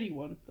a shitty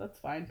one. That's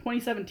fine.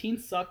 2017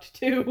 sucked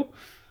too.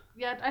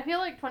 Yeah, I feel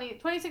like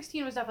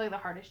 2016 was definitely the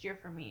hardest year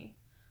for me.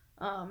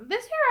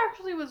 This year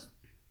actually was.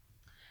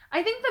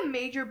 I think the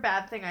major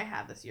bad thing I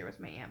had this year was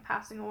my aunt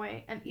passing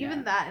away, and even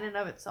Yeah. that in and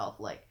of itself,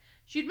 like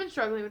she'd been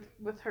struggling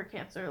with her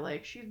cancer.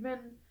 Like she'd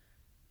been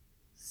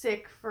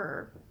sick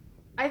for.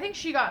 I think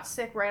she got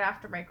sick right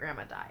after my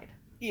grandma died.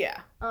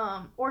 Yeah.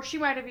 Or she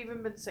might have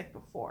even been sick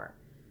before.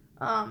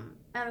 And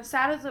as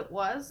sad as it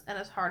was, and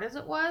as hard as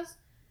it was,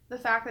 the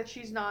fact that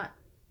she's not,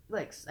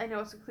 like, I know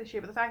it's a cliche,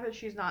 but the fact that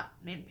she's not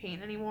in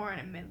pain anymore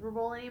and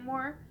miserable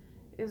anymore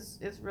is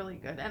really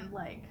good. And,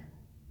 like,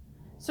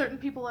 certain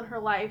people in her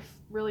life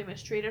really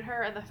mistreated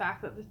her, and the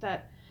fact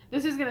that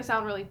this is going to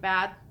sound really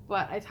bad,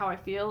 but it's how I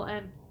feel,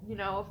 and, you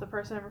know, if the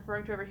person I'm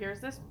referring to ever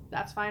hears this,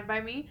 that's fine by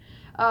me.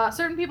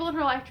 Certain people in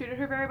her life treated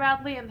her very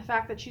badly, and the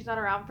fact that she's not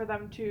around for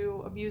them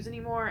to abuse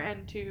anymore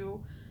and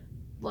to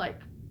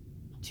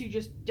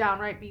just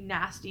downright be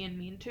nasty and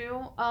mean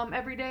to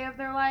every day of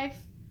their life,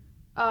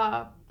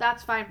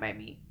 that's fine by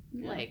me.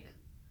 Yeah. Like,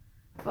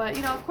 but,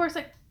 you know, of course,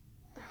 like,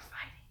 they're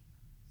fighting.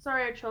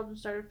 Sorry, our children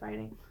started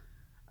fighting.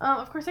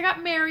 Of course, I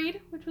got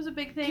married, which was a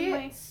big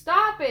thing.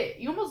 Stop it!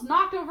 You almost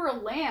knocked over a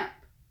lamp.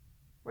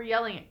 We're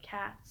yelling at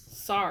cats.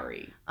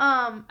 Sorry.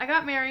 I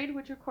got married,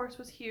 which of course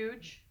was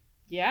huge.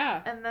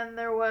 Yeah. And then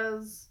there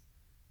was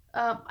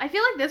I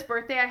feel like this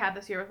birthday I had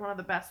this year was one of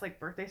the best like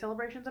birthday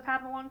celebrations I've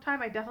had in a long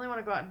time. I definitely want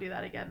to go out and do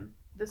that again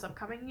this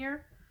upcoming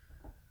year.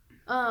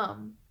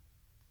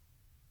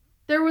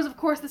 There was of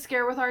course the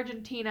scare with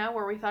Argentina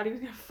where we thought he was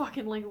gonna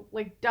fucking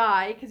like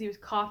die because he was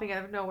coughing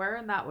out of nowhere,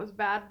 and that was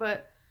bad.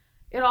 But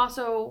it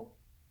also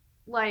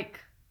like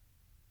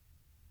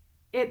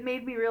it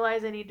made me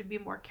realize I need to be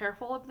more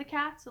careful of the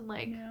cats and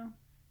like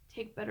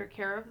take better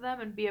care of them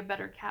and be a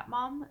better cat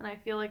mom, and I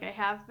feel like I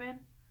have been.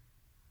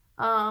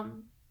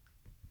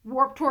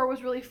 Warped Tour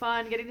was really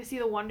fun. Getting to see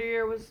the Wonder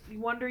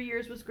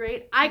Years was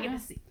great. I get to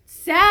see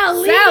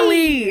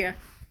Sally.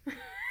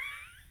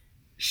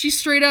 She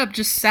straight up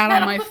just sat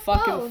on my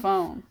fucking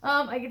phone.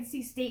 I get to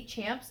see State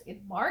Champs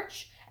in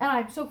March, and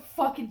I'm so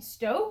fucking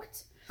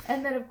stoked.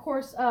 And then of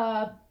course,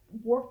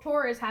 Warped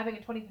Tour is having a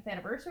 25th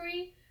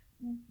anniversary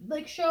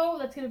like show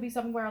that's gonna be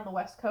somewhere on the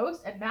West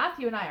Coast, and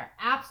Matthew and I are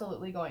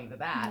absolutely going to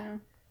that.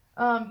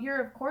 Yeah.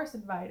 You're of course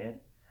invited.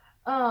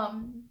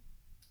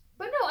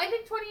 But no, I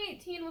think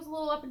 2018 was a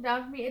little up and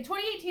down for me. And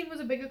 2018 was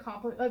a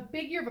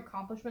big year of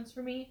accomplishments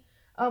for me.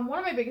 One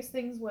of my biggest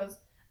things was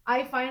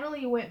I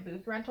finally went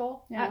booth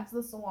rental at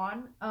the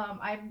salon.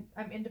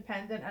 I'm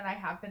independent and I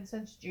have been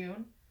since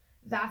June.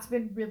 That's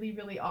been really,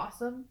 really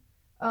awesome.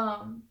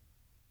 And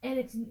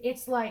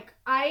it's like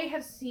I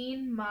have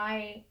seen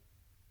my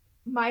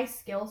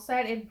skill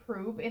set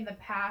improve in the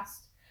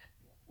past.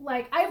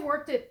 Like I've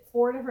worked at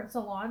 4 different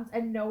salons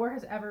and nowhere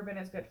has ever been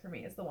as good for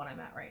me as the one I'm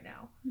at right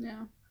now.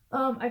 Yeah.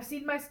 I've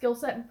seen my skill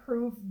set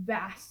improve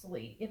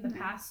vastly in the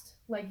past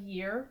like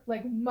year,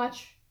 like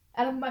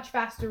at a much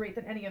faster rate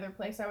than any other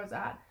place I was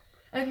at.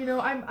 And you know,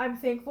 I'm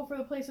thankful for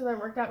the places I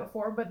worked at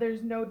before, but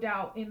there's no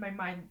doubt in my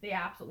mind they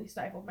absolutely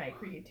stifled my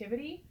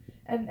creativity,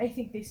 and I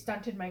think they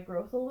stunted my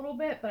growth a little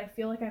bit. But I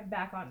feel like I'm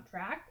back on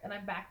track, and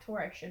I'm back to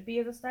where I should be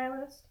as a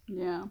stylist.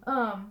 Yeah.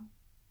 I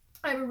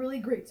have a really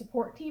great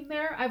support team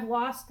there. I've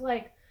lost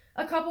like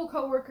a couple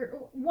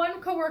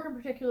one coworker in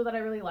particular that I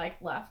really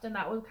liked left, and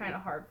that was kind of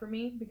hard for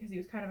me because he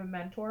was kind of a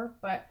mentor,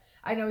 but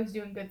I know he's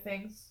doing good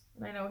things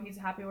and I know he's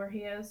happy where he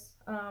is.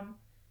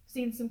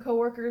 Seen some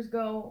coworkers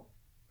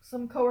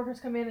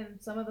come in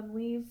and some of them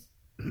leave.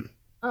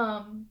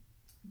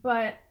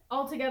 But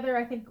altogether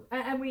I think,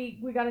 and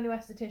we got a new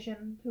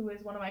esthetician who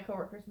is one of my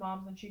coworkers'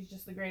 moms, and she's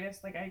just the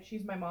greatest. Like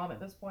she's my mom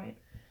at this point.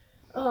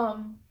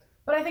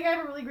 But I think I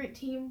have a really great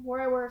team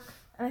where I work,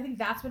 and I think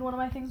that's been one of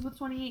my things with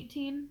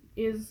 2018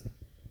 is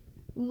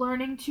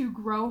learning to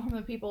grow from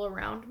the people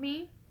around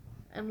me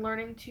and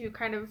learning to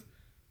kind of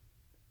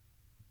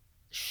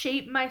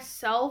shape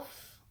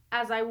myself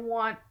as I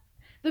want.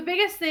 The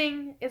biggest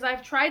thing is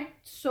I've tried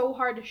so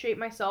hard to shape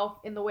myself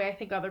in the way I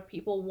think other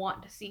people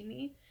want to see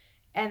me,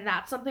 and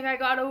that's something I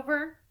got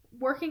over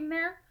working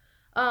there.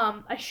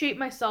 I shape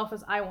myself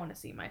as I want to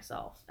see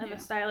myself, and the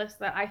stylist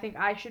that I think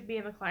I should be,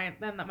 and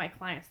then that my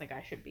clients think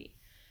I should be.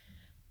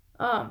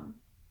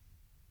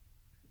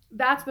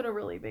 That's been a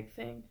really big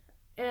thing.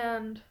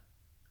 And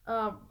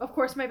of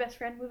course my best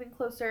friend moving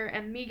closer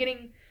and me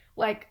getting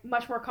like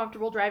much more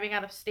comfortable driving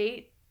out of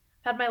state.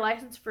 Had my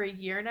license for a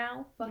year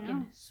now.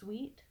 Fucking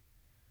sweet.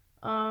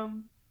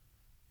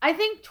 I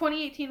think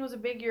 2018 was a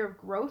big year of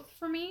growth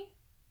for me,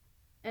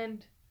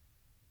 and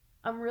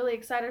I'm really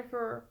excited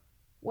for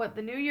what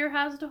the new year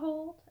has to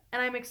hold, and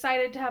I'm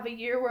excited to have a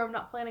year where I'm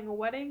not planning a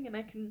wedding and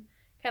I can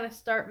kind of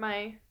start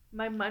my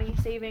money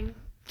saving.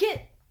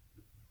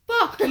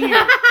 Fuck you.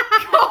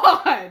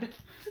 God.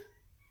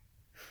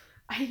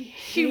 I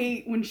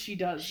hate when she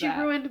does that. She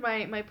ruined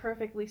my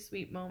perfectly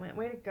sweet moment.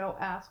 Way to go,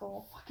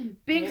 asshole. Fucking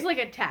Biggs like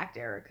attacked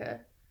Erica.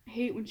 I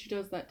hate when she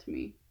does that to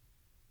me.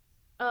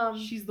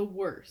 She's the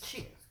worst. She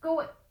is. Go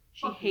away.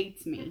 She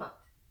hates me.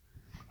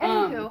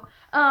 Anywho,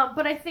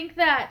 but I think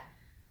that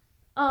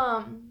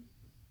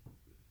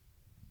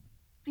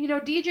you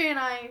know, DJ and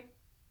I,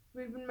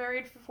 we've been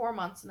married for 4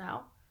 months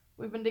now.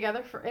 We've been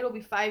together it'll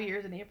be 5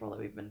 years in April that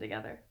we've been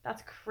together.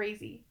 That's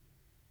crazy.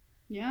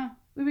 Yeah.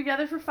 We've been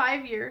together for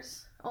 5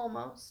 years,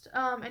 almost.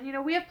 And you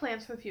know, we have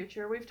plans for the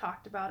future. We've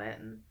talked about it,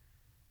 and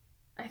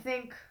I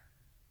think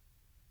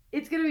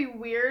it's gonna be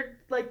weird,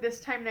 like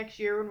this time next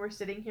year when we're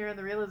sitting here and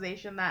the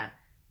realization that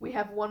we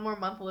have 1 more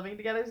month living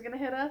together is gonna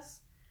hit us.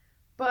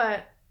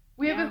 But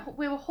we have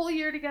a whole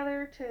year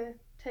together to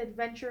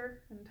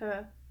adventure and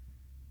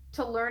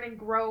to learn and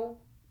grow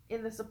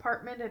in this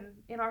apartment and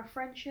in our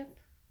friendship.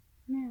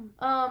 Yeah.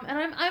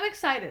 And I'm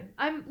excited.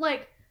 I'm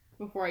like,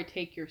 before I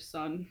take your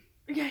son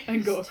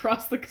and go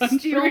across the country.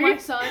 Steal my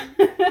son.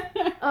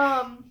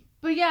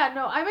 But yeah,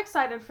 no, I'm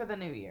excited for the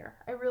new year.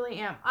 I really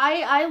am.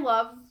 I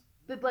love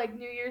the like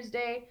New Year's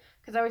Day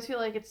because I always feel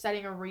like it's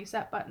setting a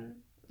reset button.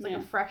 It's like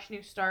a fresh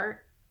new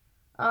start.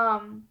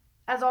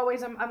 As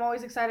always, I'm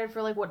always excited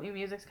for like what new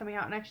music's coming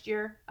out next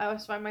year. I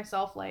always find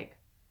myself like,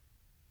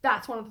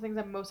 that's one of the things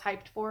I'm most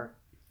hyped for.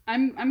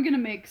 I'm gonna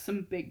make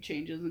some big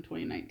changes in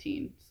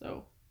 2019,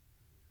 so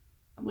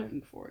I'm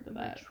looking forward to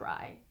that.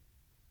 Try.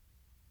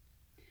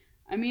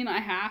 I mean, I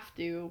have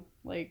to.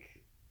 Like,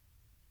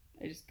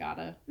 I just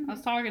gotta. I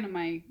was talking to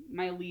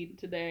my lead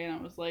today, and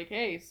I was like,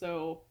 hey,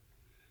 so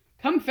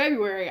come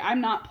February,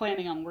 I'm not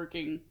planning on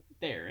working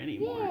there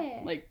anymore. Yeah.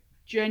 Like,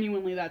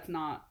 genuinely, that's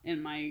not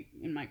in my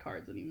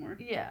cards anymore.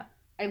 Yeah.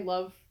 I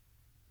was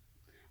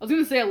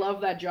gonna say I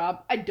love that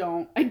job. I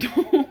don't. I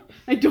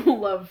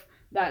don't love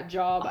that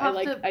job.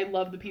 I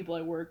love the people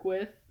I work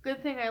with.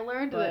 Good thing I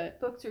learned that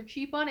books are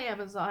cheap on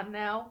Amazon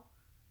now.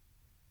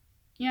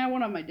 Yeah, I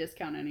won't have my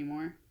discount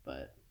anymore,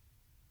 but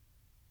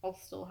I'll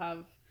still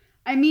have.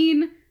 I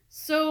mean,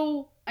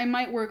 so I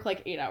might work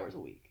like 8 hours a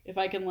week if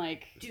I can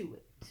like do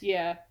it.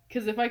 Yeah,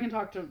 because if I can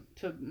talk to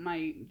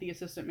the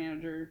assistant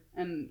manager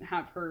and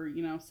have her,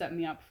 set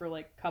me up for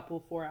like a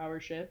couple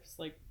 4-hour shifts,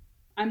 like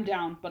I'm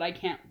down, but I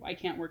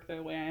can't work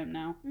the way I am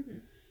now. Mm-hmm.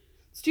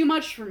 It's too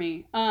much for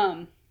me.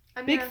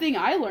 Big thing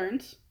I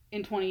learned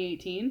in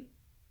 2018,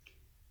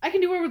 I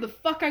can do whatever the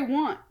fuck I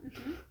want.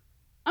 Mm-hmm.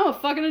 I'm a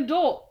fucking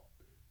adult.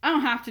 I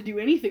don't have to do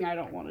anything I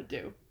don't want to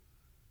do.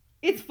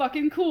 It's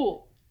fucking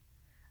cool.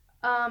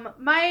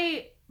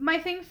 My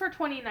things for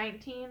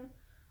 2019,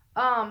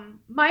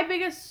 my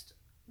biggest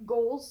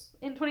goals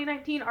in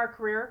 2019 are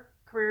career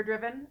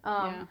driven.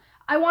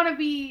 I want to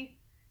be,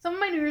 some of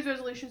my New Year's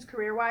resolutions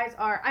career wise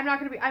are I'm not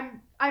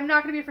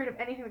gonna be afraid of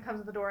anything that comes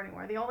in the door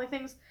anymore. The only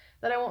things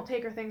that I won't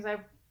take are things I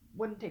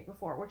wouldn't take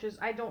before, which is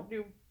I don't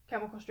do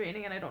chemical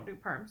straightening and I don't do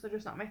perms. They're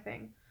just not my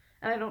thing.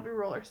 And I don't do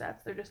roller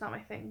sets. They're just not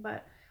my thing.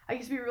 But I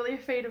used to be really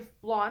afraid of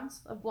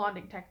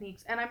blonding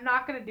techniques, and I'm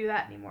not gonna do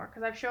that anymore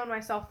because I've shown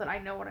myself that I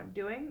know what I'm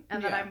doing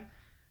and that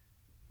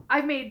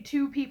I've made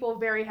 2 people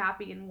very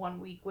happy in 1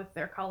 week with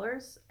their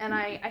colors, and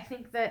I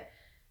think that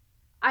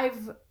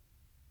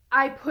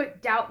I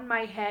put doubt in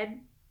my head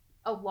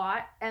a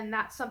lot, and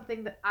that's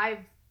something that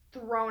I've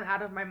thrown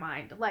out of my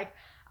mind. Like,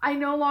 I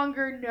no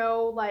longer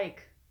know,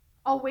 like,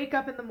 I'll wake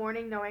up in the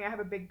morning knowing I have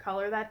a big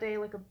color that day,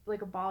 like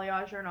a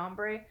balayage or an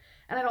ombre,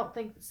 and I don't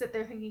sit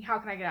there thinking, how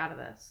can I get out of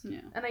this?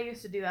 Yeah. And I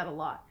used to do that a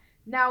lot.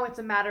 Now it's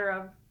a matter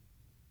of,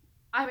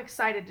 I'm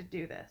excited to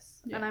do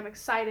this, and I'm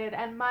excited,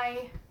 and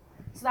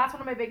so that's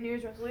one of my big New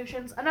Year's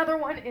resolutions. Another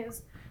one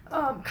is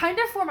kind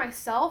of for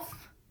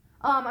myself.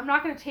 I'm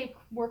not going to take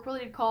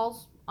work-related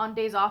calls on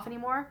days off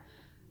anymore.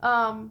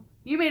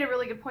 You made a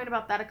really good point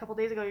about that a couple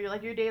days ago. You're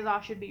like, your days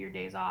off should be your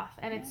days off.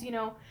 And it's,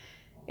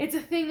 it's a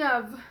thing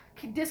of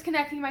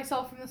disconnecting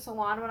myself from the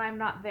salon when I'm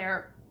not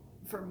there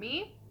for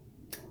me.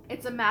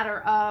 It's a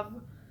matter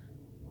of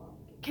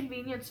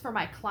convenience for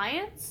my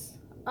clients,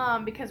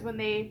 because when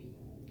they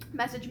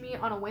message me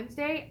on a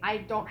Wednesday, I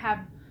don't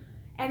have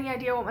any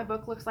idea what my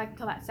book looks like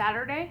until that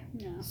Saturday.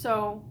 Yeah.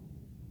 So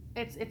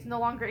it's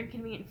no longer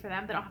inconvenient for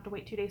them. They don't have to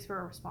wait 2 days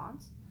for a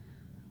response.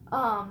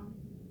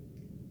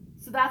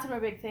 So that's one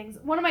of my big things.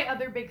 One of my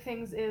other big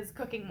things is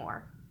cooking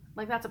more.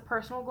 Like, that's a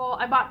personal goal.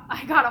 I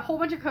got a whole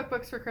bunch of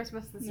cookbooks for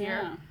Christmas this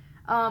year.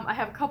 I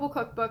have a couple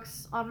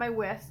cookbooks on my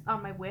wish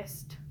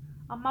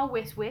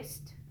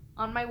list.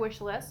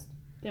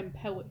 Them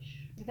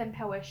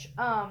pellish.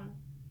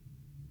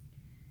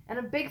 And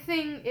a big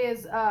thing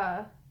is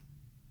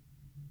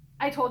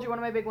I told you one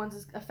of my big ones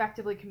is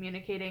effectively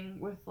communicating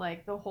with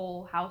like the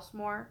whole house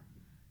more.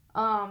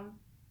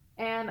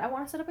 And I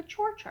want to set up a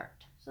chore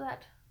chart so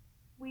that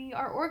we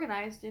are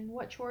organized in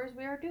what chores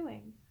we are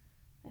doing.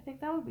 I think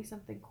that would be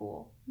something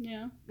cool.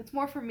 Yeah. It's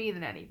more for me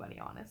than anybody,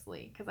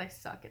 honestly, because I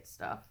suck at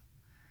stuff.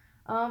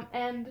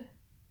 And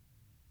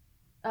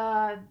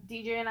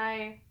DJ and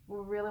I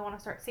will really want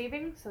to start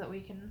saving so that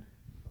we can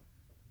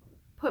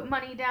put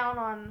money down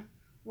on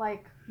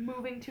like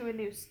moving to a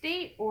new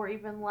state, or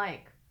even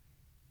like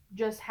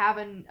just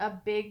having a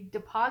big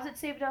deposit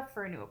saved up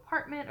for a new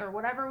apartment or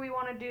whatever we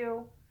want to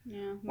do.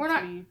 Yeah.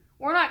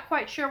 We're not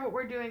quite sure what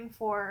we're doing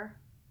for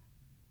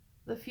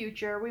the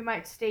future. We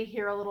might stay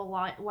here a little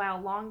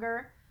while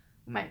longer.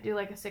 We might do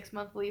like a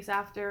 6-month lease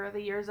after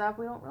the year's up.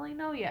 We don't really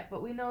know yet,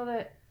 but we know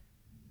that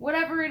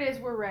whatever it is,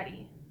 we're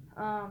ready.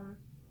 And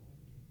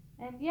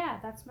yeah,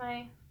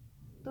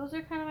 those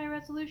are kind of my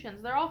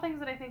resolutions. They're all things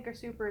that I think are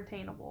super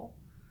attainable.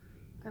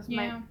 Because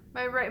my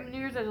New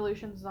Year's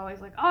resolutions is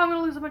always like, oh, I'm going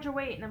to lose a bunch of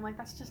weight. And I'm like,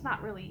 that's just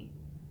not really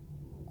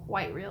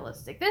quite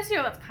realistic. This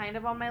year, that's kind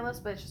of on my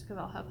list, but it's just because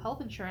I'll have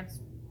health insurance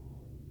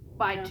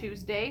by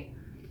Tuesday.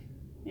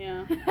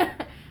 Yeah.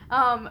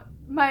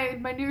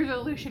 My New Year's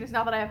resolution is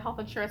now that I have health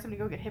insurance, I'm going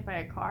to go get hit by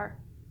a car.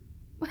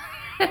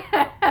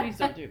 Please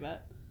don't do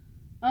that.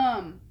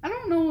 I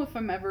don't know if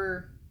I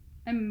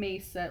may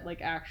set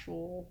like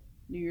actual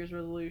New Year's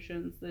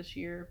resolutions this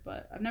year,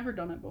 but I've never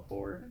done it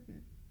before. Mm-hmm.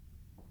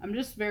 I'm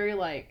just very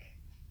like,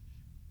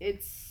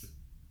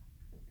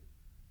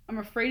 I'm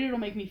afraid it'll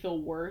make me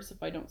feel worse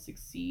if I don't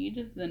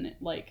succeed than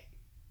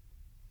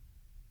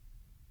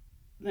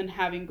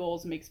having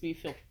goals makes me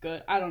feel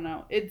good. I don't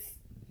know. It's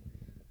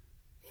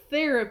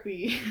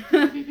therapy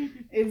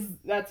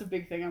that's a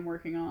big thing I'm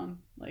working on,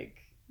 like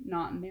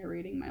not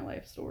narrating my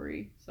life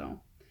story. So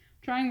I'm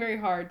trying very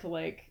hard to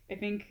I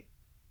think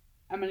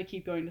I'm going to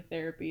keep going to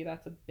therapy.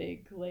 That's a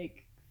big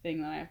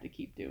thing that I have to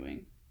keep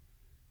doing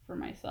for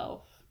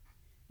myself.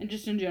 And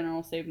just in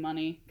general, save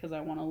money because I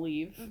want to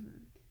leave. Mm-hmm.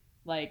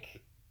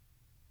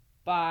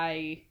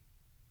 By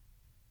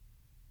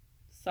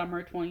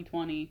summer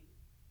 2020,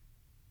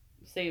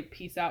 say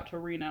peace out to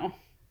Reno,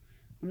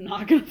 I'm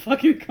not gonna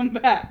fucking come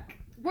back.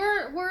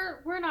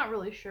 We're not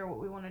really sure what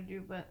we want to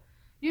do, but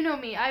you know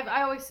me.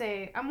 I always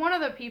say I'm one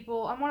of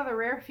the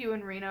rare few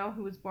in Reno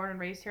who was born and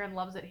raised here and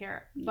loves it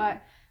here. Yeah.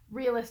 But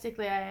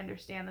realistically, I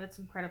understand that it's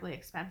incredibly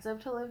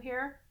expensive to live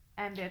here,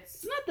 and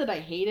It's not that I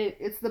hate it,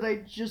 it's that I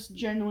just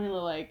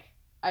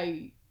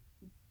I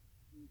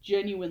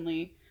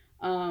genuinely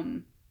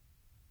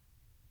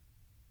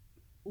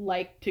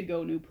like to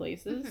go new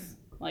places.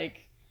 Mm-hmm.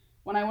 Like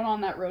when I went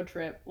on that road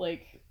trip,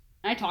 like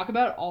I talk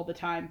about it all the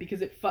time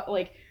because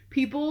like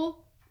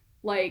people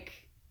like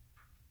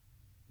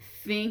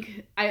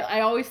think I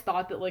always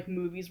thought that like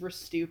movies were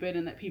stupid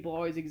and that people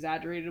always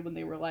exaggerated when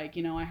they were like,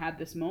 you know, I had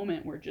this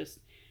moment where just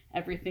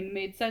everything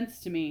made sense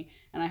to me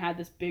and I had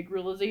this big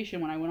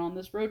realization when I went on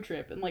this road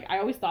trip, and like I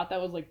always thought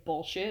that was like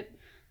bullshit.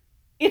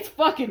 It's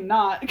fucking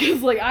not,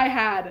 because like I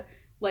had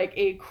like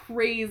a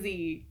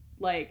crazy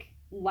like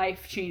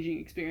life-changing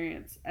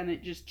experience and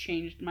it just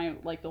changed my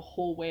like the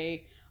whole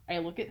way I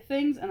look at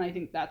things, and I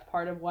think that's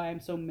part of why I'm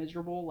so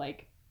miserable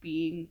like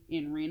being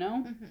in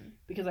Reno. Mm-hmm.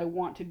 Because I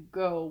want to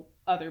go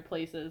other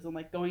places, and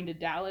like going to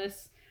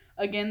Dallas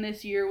again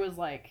this year was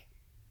like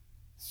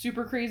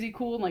super crazy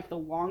cool, and like the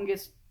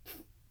longest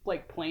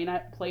like plane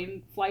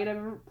flight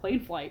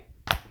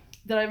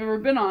that I've ever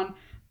been on,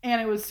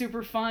 and it was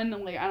super fun.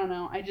 And like I don't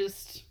know,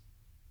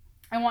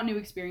 I want new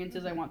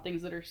experiences. I want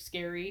things that are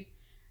scary,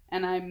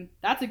 and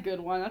that's a good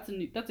one.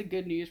 That's a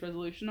good New Year's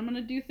resolution. I'm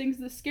gonna do things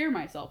that scare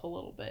myself a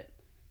little bit,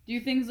 do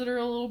things that are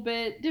a little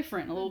bit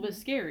different, a little bit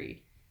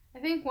scary. I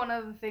think one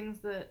of the things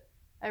that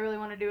I really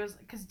want to do is,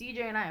 because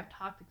DJ and I have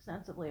talked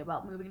extensively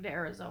about moving to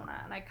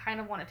Arizona, and I kind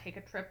of want to take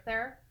a trip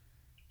there.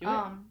 Do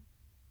it.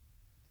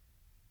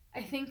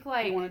 I think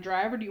like. Do you want to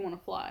drive or do you want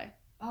to fly?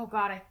 Oh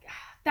God,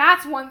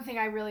 that's one thing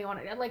I really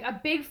want to, like,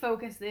 a big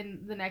focus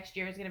in the next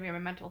year is going to be on my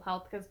mental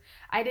health, because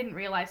I didn't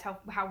realize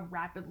how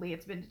rapidly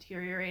it's been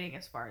deteriorating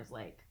as far as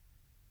like,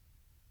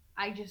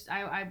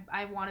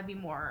 I want to be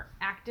more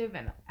active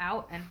and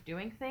out and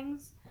doing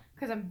things,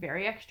 because I'm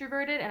very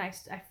extroverted, and I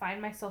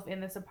find myself in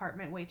this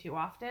apartment way too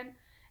often,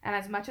 and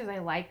as much as I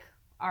like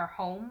our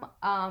home,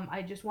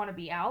 I just want to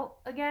be out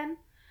again.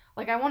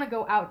 Like, I want to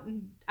go out,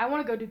 and I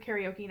want to go do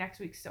karaoke next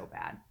week so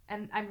bad,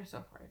 and I'm just so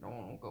afraid no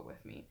one will go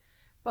with me.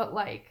 But,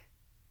 like,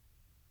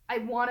 I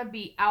want to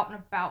be out and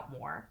about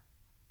more.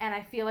 And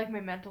I feel like my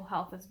mental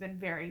health has been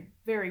very,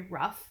 very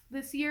rough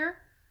this year.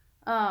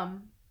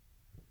 And,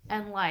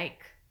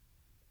 like,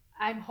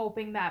 I'm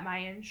hoping that my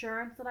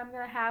insurance that I'm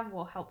going to have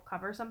will help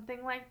cover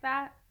something like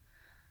that.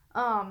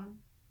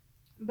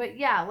 But,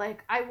 yeah,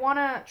 like, I want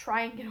to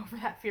try and get over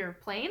that fear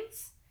of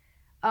planes.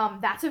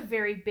 That's a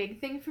very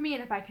big thing for me,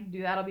 and if I can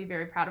do that, I'll be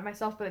very proud of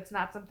myself, but it's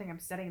not something I'm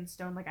setting in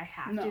stone like I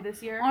have to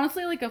this year.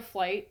 Honestly, like, a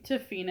flight to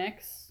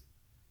Phoenix,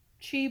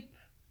 cheap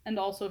and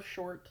also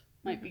short,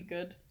 might be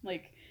good.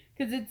 Like,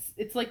 because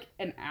it's like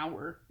an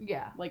hour.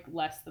 Yeah. Like,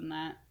 less than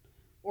that.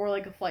 Or,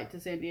 like, a flight to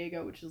San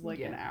Diego, which is, like,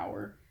 an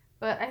hour.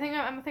 But I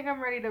think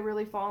I'm ready to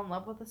really fall in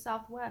love with the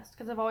Southwest,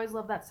 because I've always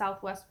loved that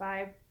Southwest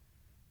vibe.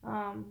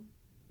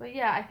 But,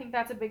 yeah, I think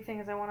that's a big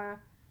thing, is I want to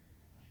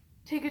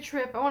take a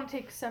trip. I want to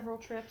take several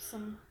trips.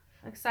 I'm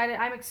excited.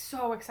 I'm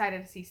so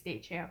excited to see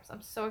state champs.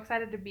 I'm so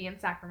excited to be in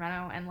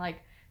Sacramento and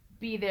like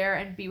be there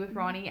and be with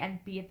Ronnie and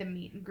be at the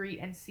meet and greet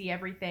and see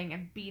everything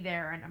and be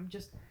there. And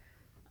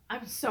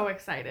I'm so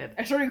excited.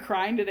 I started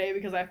crying today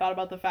because I thought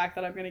about the fact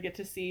that I'm going to get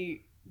to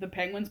see the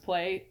Penguins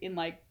play in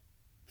like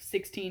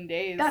 16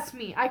 days. That's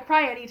me. I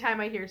cry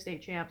anytime I hear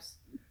state champs.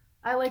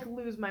 I like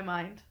lose my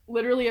mind.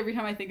 Literally every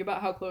time I think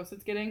about how close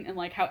it's getting and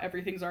like how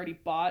everything's already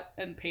bought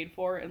and paid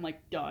for and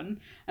like done,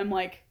 I'm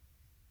like,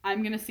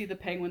 I'm gonna see the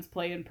Penguins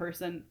play in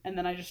person, and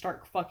then I just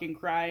start fucking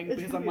crying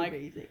because I'm like,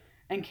 amazing.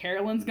 And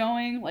Carolyn's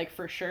going, like,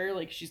 for sure,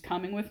 like she's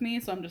coming with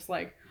me, so I'm just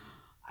like,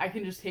 I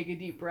can just take a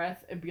deep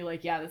breath and be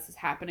like, yeah, this is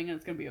happening and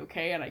it's gonna be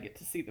okay, and I get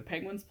to see the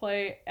Penguins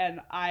play, and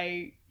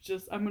I'm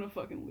gonna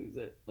fucking lose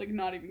it, like,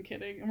 not even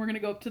kidding. And we're gonna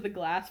go up to the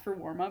glass for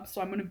warm-up,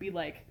 so I'm gonna be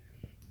like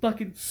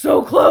fucking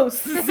so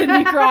close to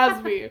Sidney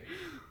Crosby.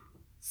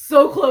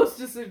 So close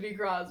to Sidney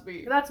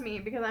Crosby. That's me,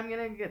 because I'm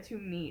gonna get to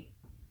meet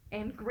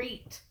and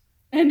greet.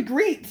 And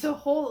greet the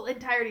whole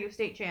entirety of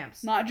state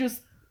champs. Not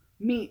just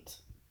meet.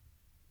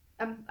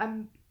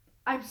 I'm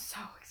so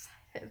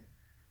excited.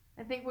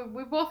 I think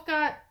we've both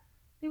got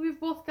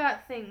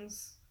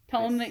things.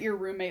 Tell him that your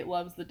roommate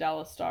loves the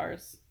Dallas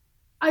Stars.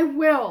 I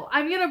will.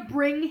 I'm gonna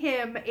bring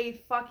him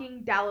a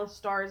fucking Dallas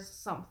Stars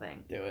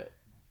something. Do it.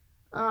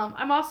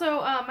 I'm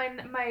also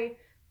my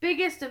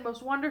biggest and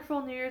most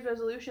wonderful New Year's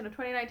resolution of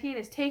 2019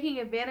 is taking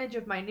advantage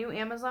of my new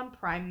Amazon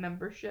Prime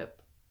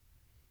membership.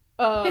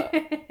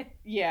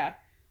 Yeah.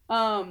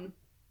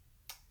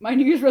 My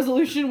New Year's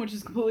resolution, which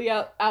is completely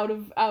out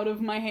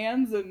of my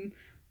hands, and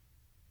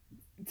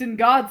it's in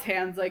God's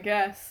hands, I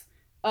guess.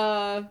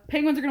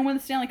 Penguins are gonna win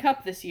the Stanley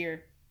Cup this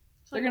year.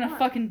 So they're gonna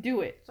fucking do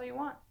it. That's all you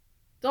want.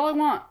 That's all I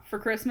want for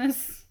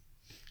Christmas.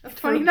 Of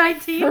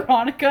 2019. For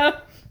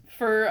Hanukkah.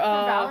 For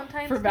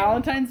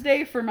Valentine's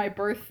Day, for my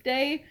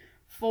birthday,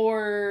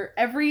 for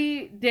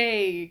every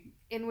day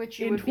In which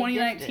you in would be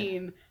gifted.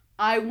 2019,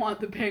 I want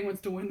the Penguins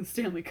to win the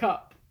Stanley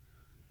Cup.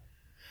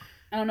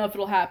 I don't know if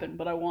it'll happen,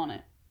 but I want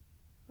it.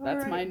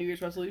 That's my New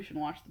Year's resolution.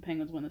 Watch the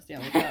Penguins win the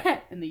Stanley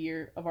Cup in the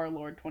year of our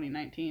Lord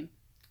 2019.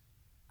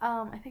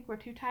 I think we're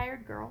too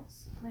tired,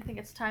 girls. And I think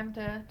it's time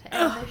to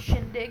end this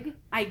shindig.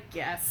 I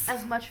guess.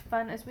 As much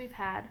fun as we've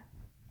had.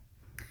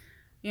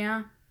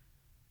 Yeah.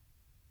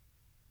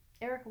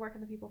 Erica, where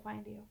can the people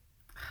find you?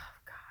 Oh,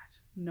 God.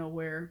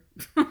 Nowhere.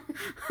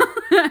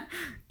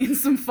 In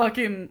some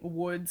fucking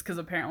woods, because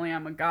apparently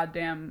I'm a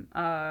goddamn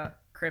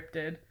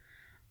cryptid.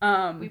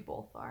 We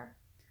both are.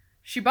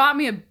 She bought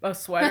me a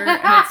sweater,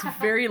 and it's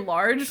very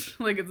large.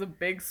 Like, it's a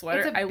big sweater.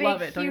 It's a I big,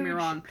 love it, don't get me huge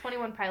wrong.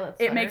 21 Pilots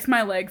sweater. It makes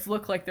my legs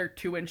look like they're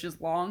 2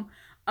 inches long.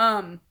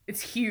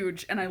 It's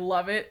huge, and I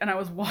love it. And I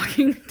was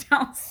walking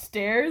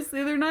downstairs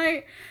the other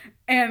night,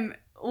 and,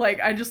 like,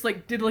 I just,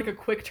 like, did, like, a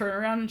quick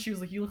turnaround, and she was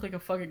like, you look like a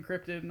fucking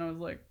cryptid. And I was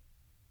like,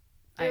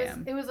 I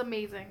am. It was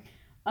amazing.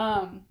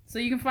 So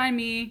you can find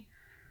me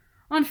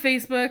on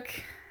Facebook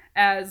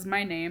as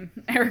my name,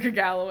 Erica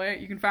Galloway.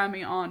 You can find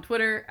me on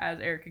Twitter as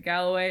Erica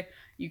Galloway.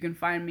 You can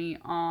find me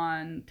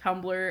on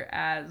Tumblr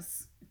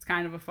as It's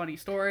Kind of a Funny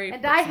Story.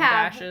 And with I some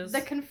have dashes. the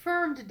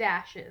confirmed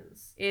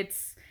dashes.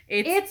 It's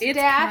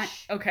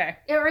dash. Okay.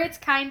 Or it's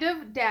kind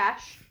of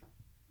dash.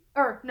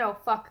 Or no,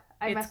 fuck.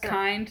 I It's messed it up.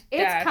 kind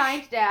It's dash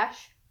kind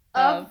dash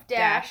of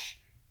dash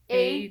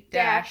a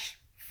dash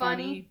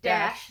funny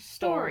dash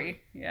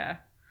story. Yeah.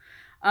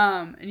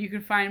 And you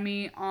can find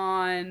me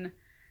on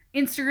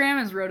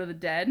Instagram as Road of the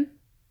Dead.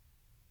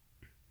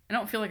 I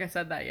don't feel like I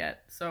said that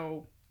yet,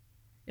 so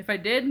if I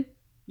did,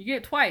 you get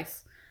it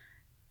twice.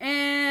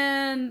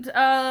 And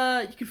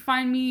you can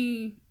find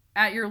me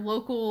at your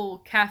local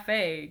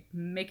cafe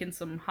making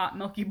some hot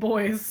milky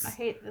boys. I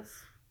hate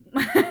this.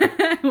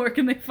 Where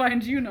can they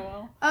find you,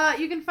 Noelle?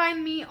 You can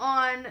find me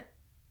on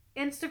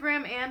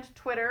Instagram and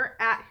Twitter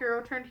at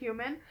Hero Turned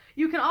Human.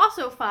 You can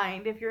also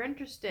find, if you're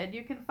interested,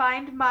 you can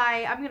find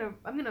my I'm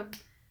gonna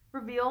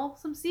reveal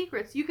some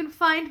secrets. You can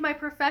find my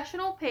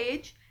professional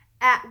page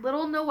at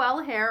Little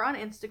Noelle Hair on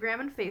Instagram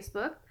and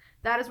Facebook.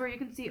 That is where you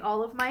can see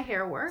all of my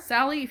hair work.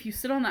 Sally, if you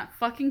sit on that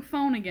fucking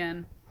phone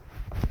again.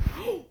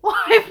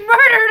 I've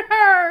murdered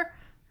her!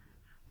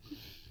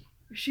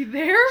 Is she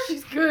there?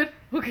 She's good.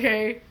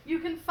 Okay. You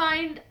can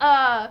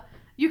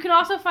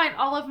also find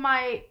all of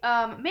my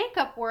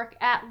makeup work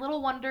at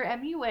Little Wonder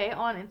MUA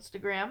on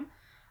Instagram.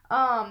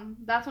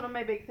 That's one of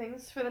my big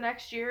things for the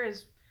next year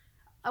is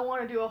I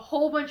want to do a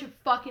whole bunch of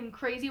fucking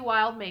crazy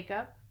wild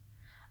makeup.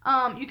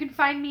 You can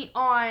find me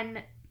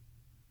on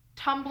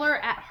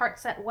Tumblr at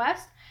Heartset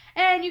West,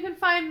 and you can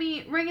find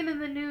me ringing in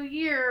the new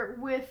year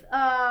with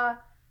a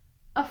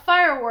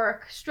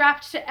firework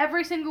strapped to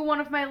every single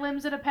one of my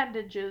limbs and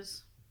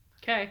appendages.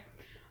 Okay.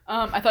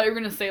 I thought you were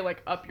gonna say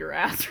like up your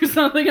ass or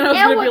something, and I was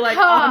gonna be like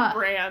on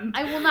brand.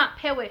 I will not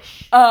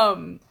perish.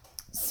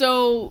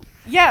 So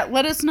yeah,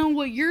 let us know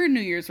what your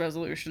New Year's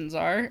resolutions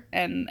are,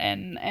 and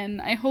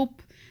I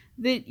hope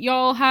that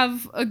y'all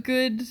have a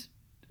good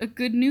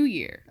New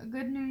Year. A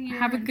good New Year.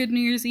 Have a good New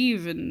Year's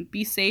Eve, and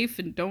be safe,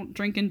 and don't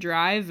drink and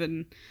drive,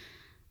 and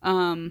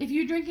if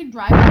you drink and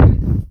drive, we're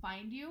gonna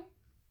find you,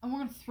 and we're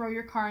gonna throw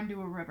your car into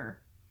a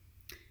river.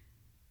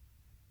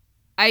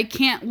 I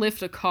can't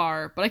lift a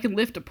car, but I can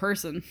lift a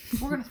person.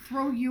 We're gonna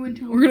throw you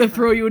into a river. We're gonna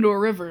throw you into a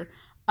river.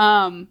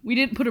 We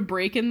didn't put a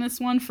break in this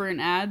one for an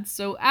ad,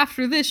 so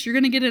after this, you're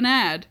gonna get an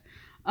ad.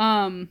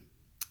 And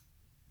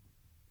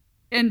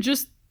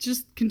just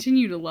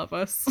continue to love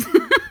us.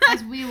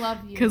 As we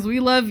love you. Because we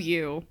love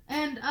you.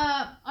 And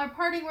our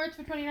parting words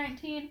for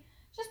 2019,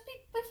 just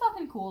be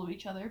fucking cool to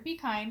each other. Be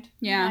kind.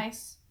 Yeah. Be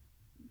nice.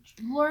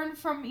 Learn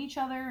from each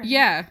other.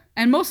 Yeah,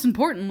 and most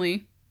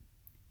importantly,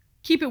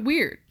 keep it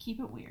weird. Keep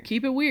it weird.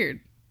 Keep it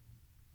weird.